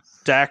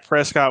Dak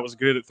Prescott was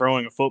good at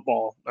throwing a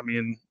football. I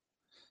mean,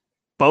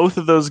 both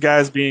of those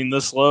guys being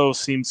this low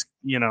seems,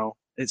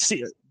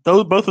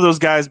 both of those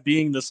guys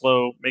being this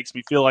low makes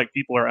me feel like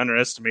people are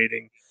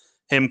underestimating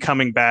him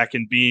coming back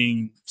and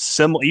being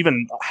similar,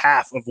 even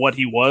half of what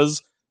he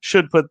was.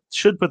 Should put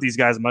these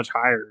guys much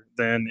higher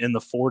than in the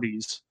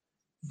 40s.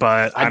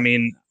 But I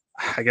mean,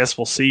 I guess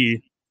we'll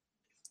see.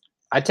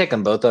 I'd take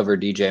them both over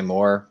DJ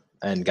Moore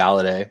and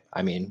Galladay.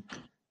 I mean,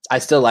 I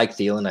still like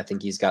Thielen. I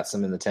think he's got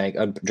some in the tank.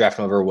 I'd draft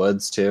him over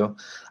Woods too.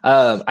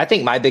 I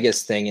think my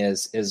biggest thing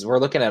is we're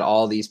looking at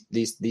all these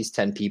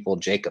 10 people: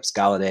 Jacobs,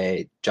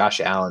 Galladay,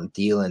 Josh Allen,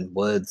 Thielen,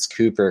 Woods,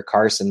 Cooper,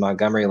 Carson,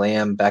 Montgomery,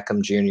 Lamb,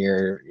 Beckham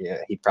Jr. Yeah,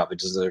 he probably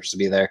deserves to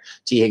be there.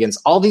 T. Higgins.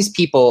 All these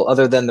people,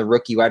 other than the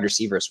rookie wide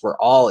receivers, were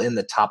all in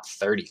the top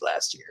 30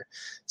 last year.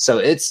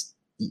 So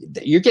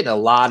you're getting a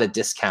lot of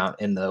discount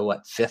in the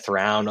 5th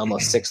round,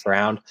 almost 6th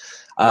round.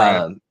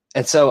 Right.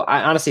 And so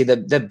I honestly,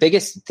 the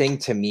biggest thing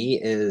to me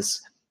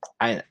is,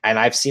 and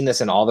I've seen this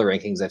in all the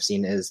rankings I've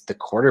seen, is the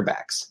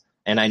quarterbacks.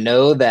 And I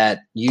know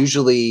that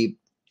usually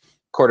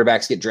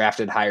quarterbacks get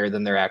drafted higher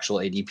than their actual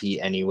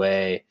ADP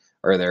anyway,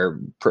 or their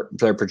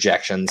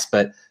projections.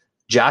 But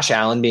Josh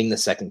Allen being the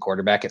second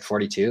quarterback at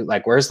 42,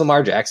 like, where's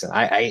Lamar Jackson?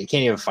 I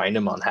can't even find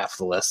him on half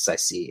the lists I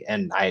see.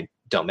 And I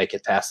don't make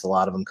it past a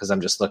lot of them because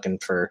I'm just looking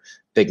for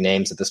big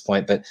names at this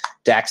point. But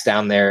Dak's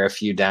down there, a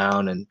few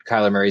down, and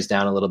Kyler Murray's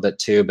down a little bit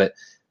too. But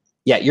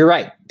yeah, you're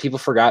right. People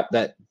forgot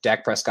that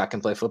Dak Prescott can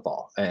play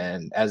football.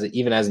 And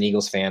even as an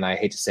Eagles fan, I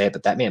hate to say it,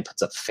 but that man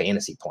puts up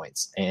fantasy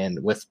points.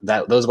 And with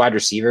those wide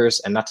receivers,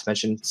 and not to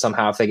mention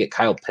somehow if they get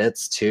Kyle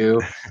Pitts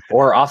too,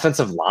 or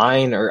offensive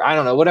line, or I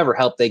don't know, whatever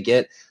help they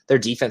get, their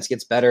defense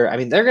gets better. I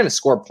mean, they're going to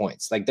score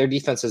points. Like, their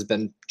defense has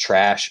been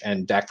trash,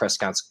 and Dak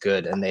Prescott's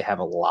good. And they have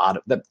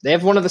they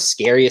have one of the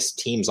scariest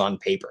teams on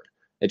paper.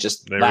 It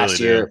just last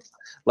year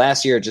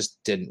it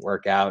just didn't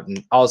work out.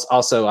 And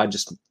also I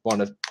just want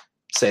to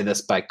say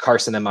this, by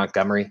Carson and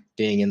Montgomery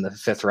being in the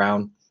 5th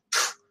round.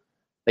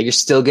 Like, you're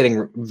still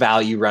getting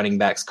value running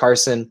backs.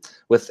 Carson,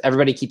 with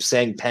everybody keeps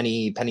saying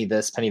Penny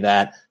this, Penny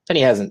that.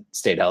 Penny hasn't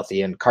stayed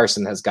healthy, and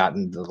Carson has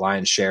gotten the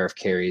lion's share of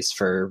carries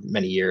for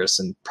many years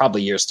and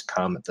probably years to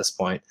come at this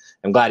point.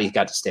 I'm glad he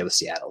got to stay with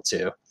Seattle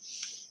too.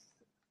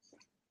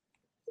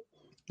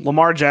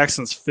 Lamar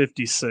Jackson's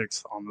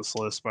 56 on this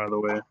list, by the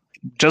way,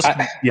 just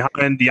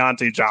behind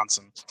Deontay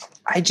Johnson.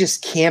 I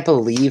just can't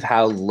believe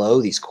how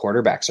low these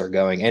quarterbacks are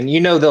going. And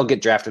they'll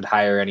get drafted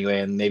higher anyway,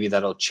 and maybe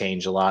that'll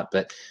change a lot.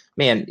 But,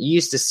 man, you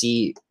used to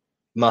see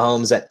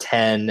Mahomes at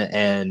 10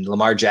 and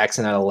Lamar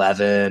Jackson at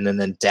 11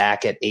 and then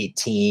Dak at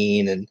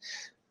 18. And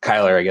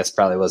Kyler, I guess,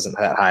 probably wasn't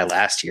that high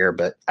last year,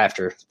 but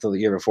after the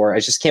year before, I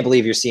just can't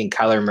believe you're seeing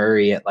Kyler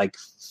Murray at like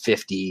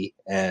 50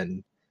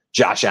 and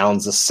Josh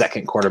Allen's the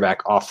second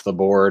quarterback off the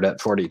board at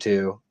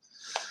 42.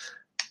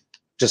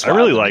 I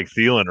really like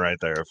Thielen right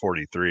there at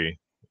 43.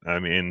 I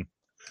mean,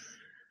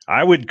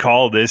 I would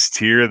call this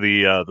tier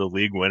the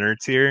league winner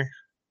tier,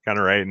 kind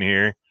of right in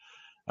here.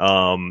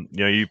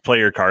 You play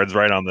your cards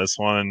right on this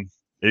one.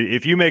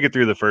 If you make it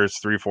through the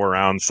first 3-4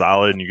 rounds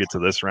solid and you get to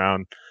this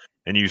round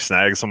and you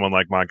snag someone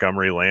like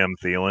Montgomery, Lamb,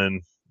 Thielen,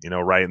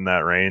 right in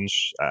that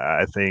range,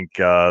 I think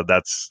I'm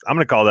going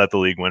to call that the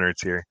league winner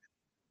tier.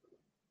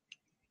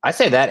 I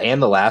say that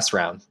and the last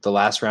round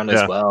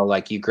as well.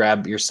 Like, you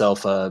grab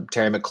yourself a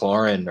Terry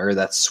McLaurin, or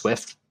that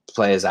Swift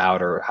plays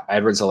out, or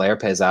Edwards-Helaire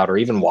plays out, or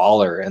even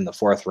Waller in the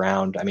 4th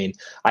round. I mean,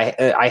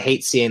 I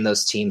hate seeing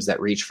those teams that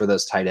reach for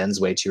those tight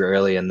ends way too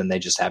early, and then they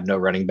just have no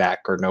running back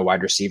or no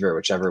wide receiver,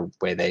 whichever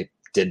way they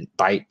didn't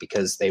bite,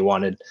 because they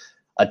wanted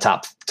a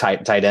top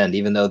tight end,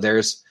 even though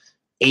there's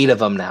 8 of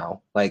them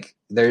now. Like,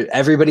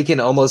 everybody can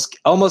almost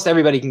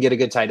everybody can get a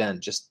good tight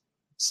end. Just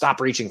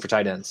stop reaching for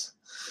tight ends.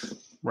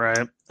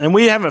 Right. And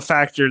we haven't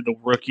factored the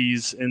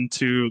rookies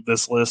into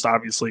this list,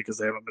 obviously, because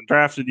they haven't been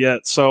drafted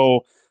yet.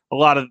 So a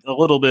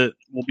little bit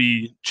will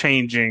be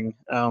changing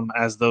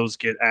as those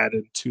get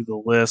added to the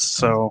list.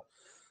 So,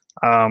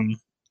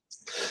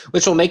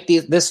 which will make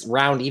this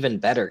round even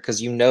better, because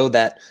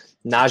that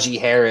Najee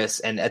Harris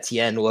and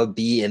Etienne will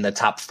be in the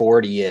top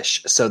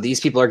 40-ish. So these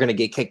people are going to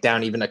get kicked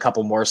down even a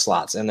couple more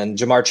slots. And then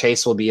Jamar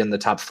Chase will be in the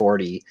top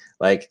 40.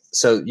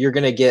 So you're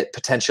going to get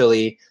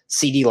potentially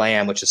CeeDee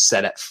Lamb, which is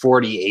set at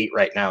 48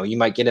 right now. You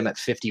might get him at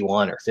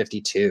 51 or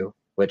 52,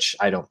 which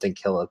I don't think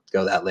he'll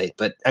go that late.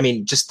 But, I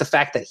mean, just the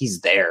fact that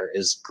he's there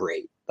is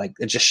great. Like,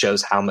 it just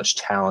shows how much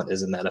talent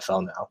is in the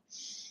NFL now.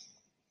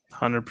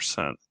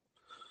 100%.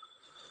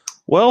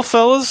 Well,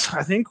 fellas,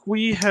 I think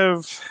we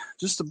have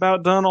just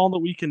about done all that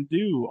we can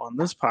do on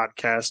this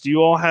podcast. Do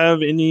you all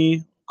have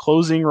any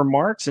closing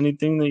remarks?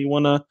 Anything that you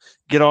want to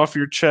get off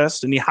your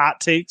chest? Any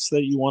hot takes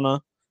that you want to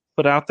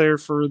put out there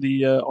for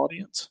the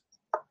audience?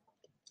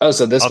 Oh,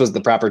 so this was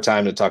the proper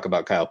time to talk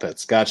about Kyle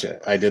Pitts. Gotcha.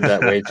 I did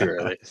that way too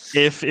early.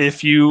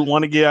 If you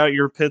want to get out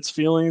your Pitts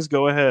feelings,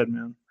 go ahead,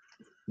 man.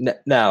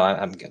 No,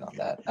 I'm good on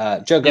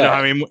that. Joe, go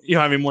ahead. You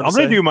have any more I'm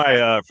going to do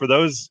my, for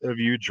those of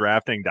you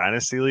drafting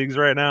Dynasty Leagues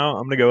right now,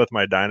 I'm going to go with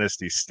my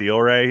Dynasty Steal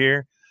right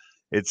here.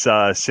 It's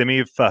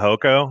Simi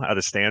Fehoko out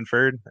of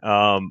Stanford.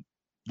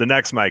 The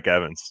next Mike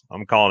Evans.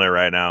 I'm calling it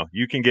right now.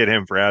 You can get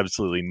him for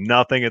absolutely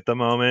nothing at the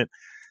moment.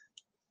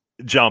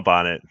 jump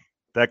on it.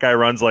 That guy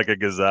runs like a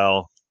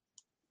gazelle.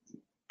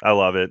 I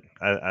love it.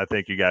 I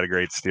think you got a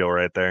great steal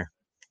right there.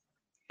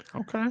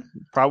 Okay.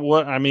 Probably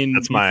what I mean,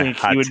 That's you my think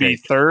hot he would be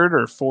take. third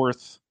or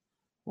fourth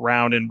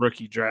round in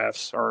rookie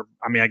drafts? Or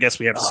I mean, I guess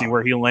we have to see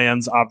where he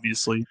lands,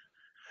 obviously.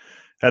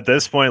 At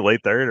this point,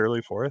 late third,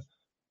 early fourth.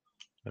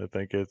 I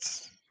think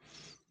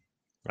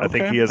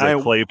he has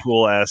a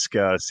Claypool-esque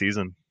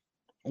season.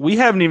 We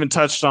haven't even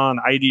touched on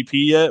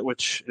IDP yet,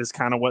 which is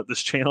kind of what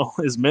this channel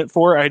is meant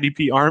for,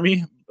 IDP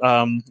Army,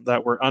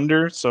 that we're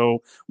under.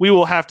 So we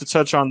will have to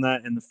touch on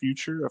that in the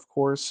future, of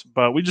course.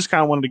 But we just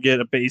kind of wanted to get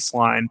a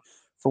baseline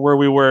for where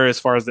we were as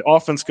far as the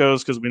offense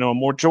goes, because we know a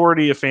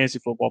majority of fantasy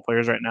football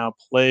players right now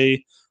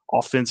play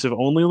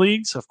offensive-only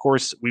leagues. Of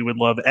course, we would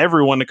love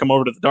everyone to come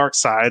over to the dark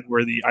side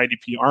where the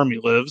IDP Army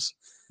lives.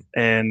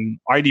 And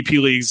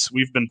IDP leagues,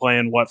 we've been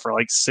playing, for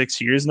like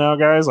 6 years now,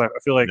 guys? I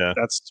feel like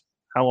that's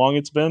how long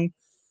it's been.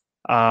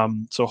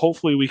 So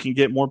hopefully we can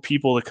get more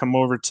people to come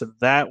over to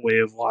that way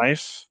of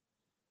life.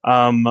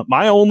 The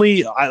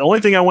only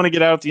thing I want to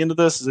get out at the end of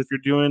this is if you're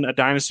doing a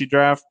dynasty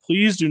draft,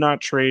 please do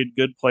not trade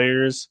good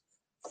players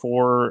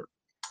for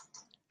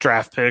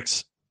draft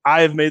picks.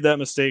 I have made that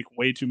mistake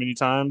way too many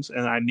times,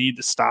 and I need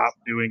to stop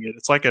doing it.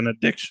 It's like an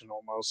addiction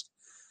almost.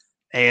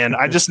 And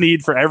I just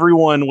need for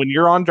everyone, when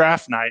you're on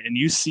draft night and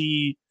you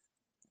see,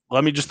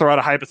 let me just throw out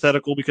a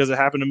hypothetical because it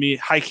happened to me,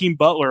 Hakeem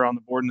Butler on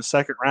the board in the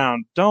second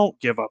round. Don't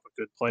give up a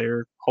good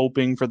player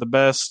hoping for the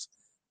best.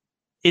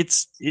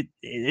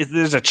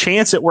 There's a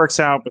chance it works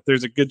out, but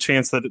there's a good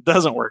chance that it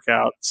doesn't work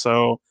out.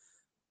 So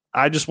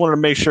I just wanted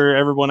to make sure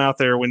everyone out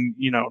there, when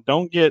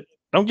don't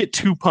get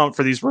too pumped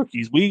for these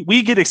rookies.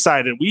 We get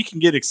excited. We can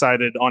get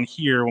excited on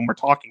here when we're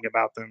talking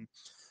about them.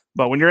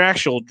 But when your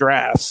actual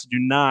drafts, do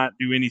not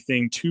do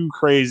anything too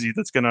crazy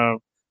that's going to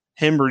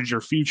hemorrhage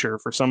your future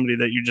for somebody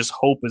that you just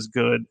hope is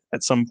good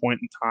at some point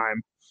in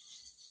time.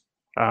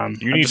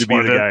 You need to be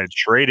the guy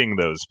trading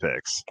those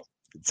picks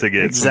to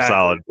get some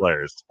solid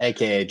players.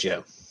 AKA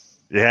Joe.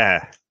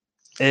 Yeah.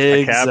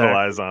 Exactly.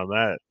 Capitalize on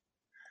that.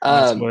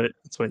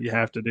 That's what you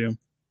have to do.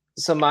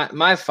 So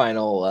my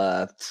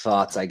final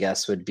thoughts, I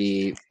guess, would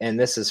be, and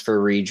this is for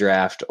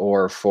redraft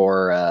or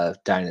for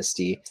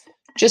dynasty,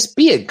 just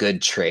be a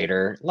good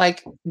trader.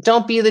 Like,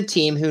 don't be the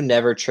team who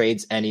never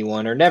trades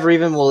anyone or never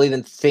even will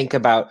even think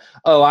about,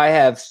 I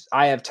have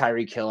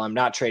Tyreek Hill. I'm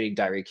not trading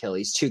Tyreek Hill.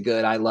 He's too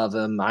good. I love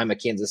him. I'm a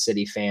Kansas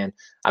City fan.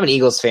 I'm an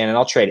Eagles fan, and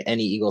I'll trade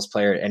any Eagles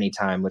player at any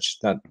time, which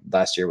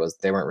last year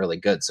they weren't really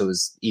good, so it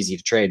was easy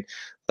to trade.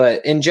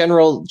 But in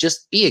general,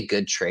 just be a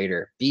good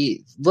trader.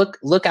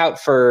 Look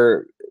out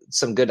for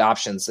some good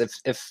options.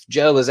 If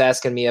Joe was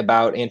asking me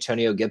about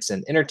Antonio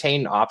Gibson,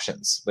 entertain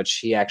options, which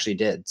he actually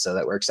did, so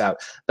that works out.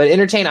 But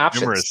entertain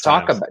options.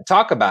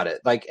 Talk about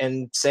it.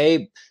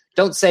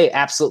 Don't say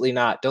absolutely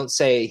not. Don't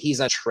say he's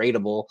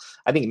untradeable.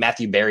 I think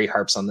Matthew Berry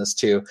harps on this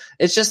too.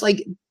 It's just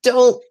like,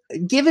 don't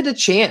give it a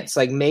chance.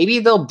 Like, maybe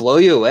they'll blow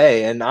you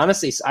away. And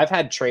honestly, I've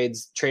had trade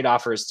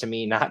offers to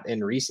me, not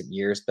in recent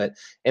years, but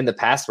in the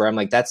past, where I'm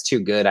like, that's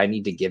too good. I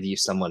need to give you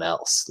someone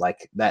else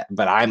like that.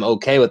 But I'm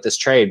okay with this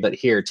trade. But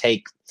here,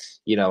 take,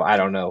 I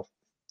don't know,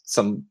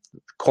 some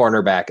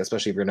cornerback,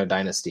 especially if you're in a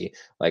dynasty.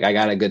 Like, I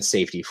got a good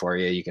safety for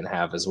you can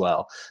have as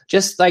well.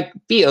 Just like,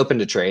 be open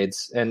to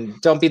trades, and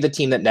don't be the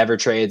team that never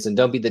trades, and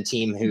don't be the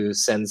team who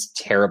sends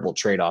terrible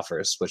trade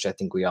offers, which I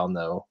think we all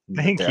know.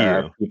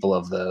 There are people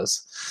of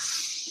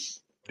those.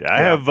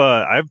 Yeah,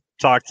 I've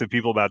talked to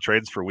people about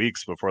trades for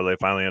weeks before they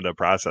finally end up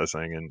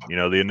processing,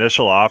 and the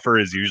initial offer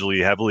is usually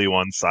heavily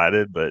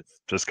one-sided, but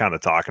just kind of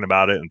talking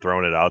about it and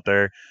throwing it out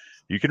there,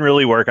 you can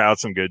really work out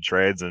some good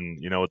trades, and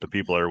what the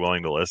people are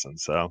willing to listen.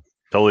 So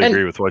totally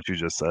agree with what you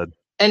just said.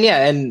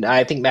 And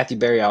I think Matthew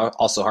Berry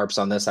also harps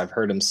on this. I've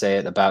heard him say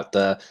it about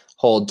the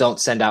whole don't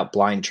send out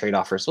blind trade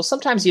offers. Well,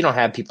 sometimes you don't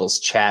have people's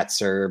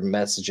chats or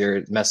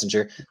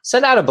messenger.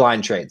 Send out a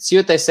blind trade. See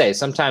what they say.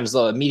 Sometimes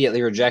they'll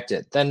immediately reject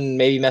it. Then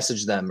maybe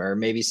message them, or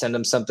maybe send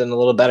them something a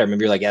little better.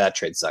 Maybe you're like, yeah, that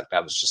trade sucked. I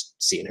was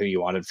just seeing who you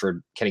wanted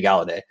for Kenny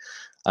Galladay.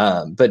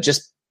 But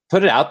just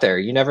put it out there.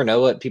 You never know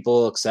what people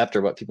will accept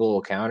or what people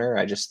will counter.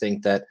 I just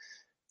think that,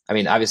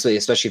 obviously,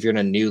 especially if you're in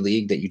a new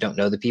league that you don't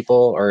know the people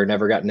or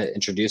never gotten to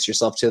introduce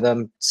yourself to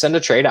them, send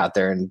a trade out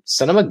there and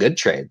send them a good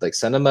trade. Like,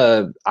 send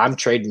them I'm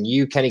trading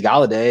you Kenny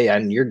Galladay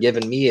and you're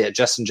giving me a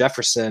Justin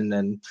Jefferson.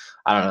 And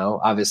I don't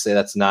know, obviously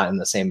that's not in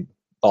the same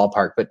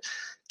ballpark, but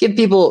give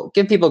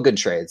people good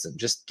trades and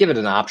just give it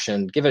an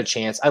option, give it a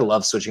chance. I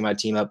love switching my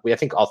team up. I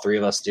think all three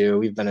of us do.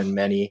 We've been in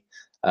many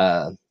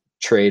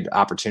trade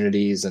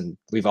opportunities, and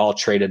we've all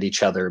traded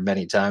each other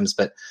many times,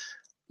 but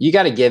you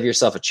got to give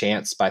yourself a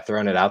chance by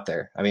throwing it out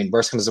there.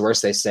 Worst comes to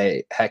worst, they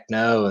say, heck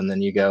no. And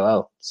then you go,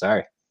 oh,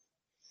 sorry.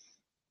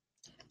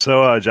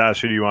 So, Josh,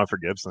 who do you want for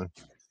Gibson?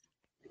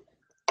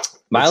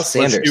 Miles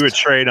Sanders. Let's do a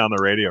trade on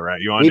the radio,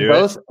 right? You want to do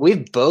it?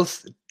 We've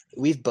both.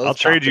 I'll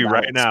trade you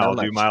right now. I'll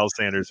do Miles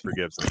Sanders for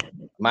Gibson.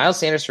 Miles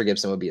Sanders for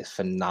Gibson would be a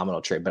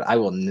phenomenal trade, but I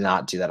will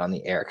not do that on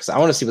the air because I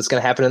want to see what's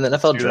going to happen in the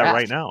NFL do draft that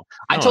right now.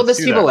 I told this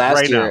to people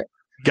last year.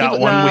 Got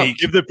one week.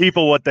 Give the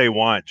people what they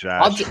want,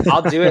 Josh.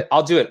 I'll do it.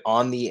 I'll do it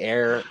on the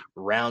air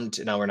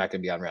round. No, we're not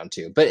going to be on round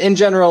 2. But in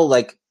general,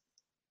 like,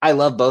 I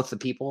love both the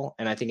people,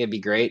 and I think it'd be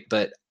great.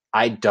 But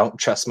I don't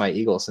trust my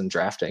Eagles in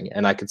drafting,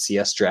 and I could see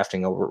us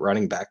drafting a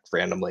running back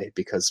randomly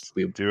because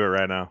we do it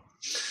right now.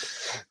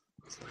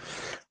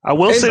 I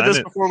will say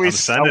this before we I'm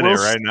sending it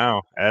right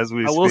now as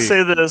we speak. I will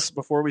say this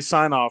before we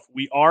sign off.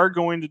 We are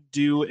going to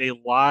do a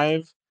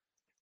live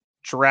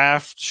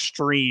draft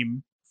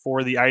stream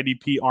for the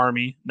IDP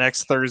Army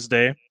next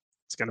Thursday.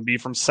 It's going to be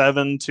from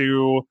 7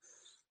 to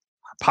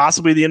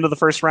possibly the end of the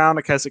first round.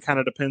 I guess it kind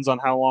of depends on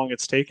how long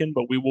it's taken,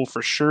 but we will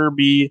for sure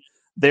be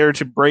there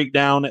to break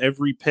down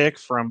every pick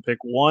from pick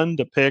 1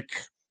 to pick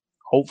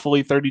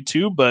hopefully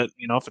 32. But,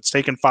 if it's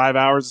taking 5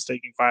 hours, it's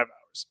taking 5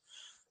 hours.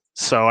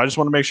 So I just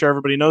want to make sure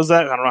everybody knows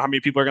that. I don't know how many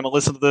people are going to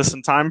listen to this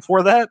in time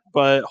for that,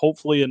 but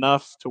hopefully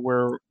enough to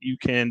where you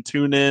can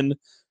tune in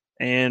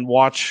and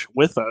watch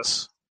with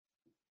us.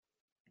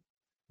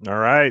 All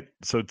right.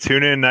 So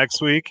tune in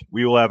next week.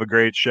 We will have a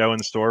great show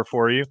in store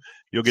for you.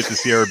 You'll get to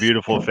see our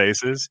beautiful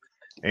faces.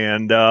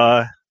 And,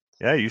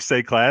 you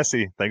stay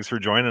classy. Thanks for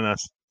joining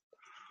us.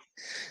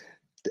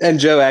 And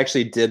Joe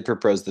actually did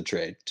propose the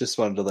trade. Just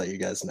wanted to let you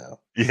guys know.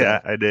 Yeah,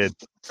 I did.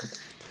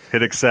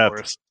 Hit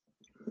accept.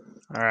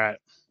 All right.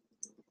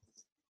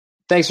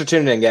 Thanks for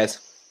tuning in, guys.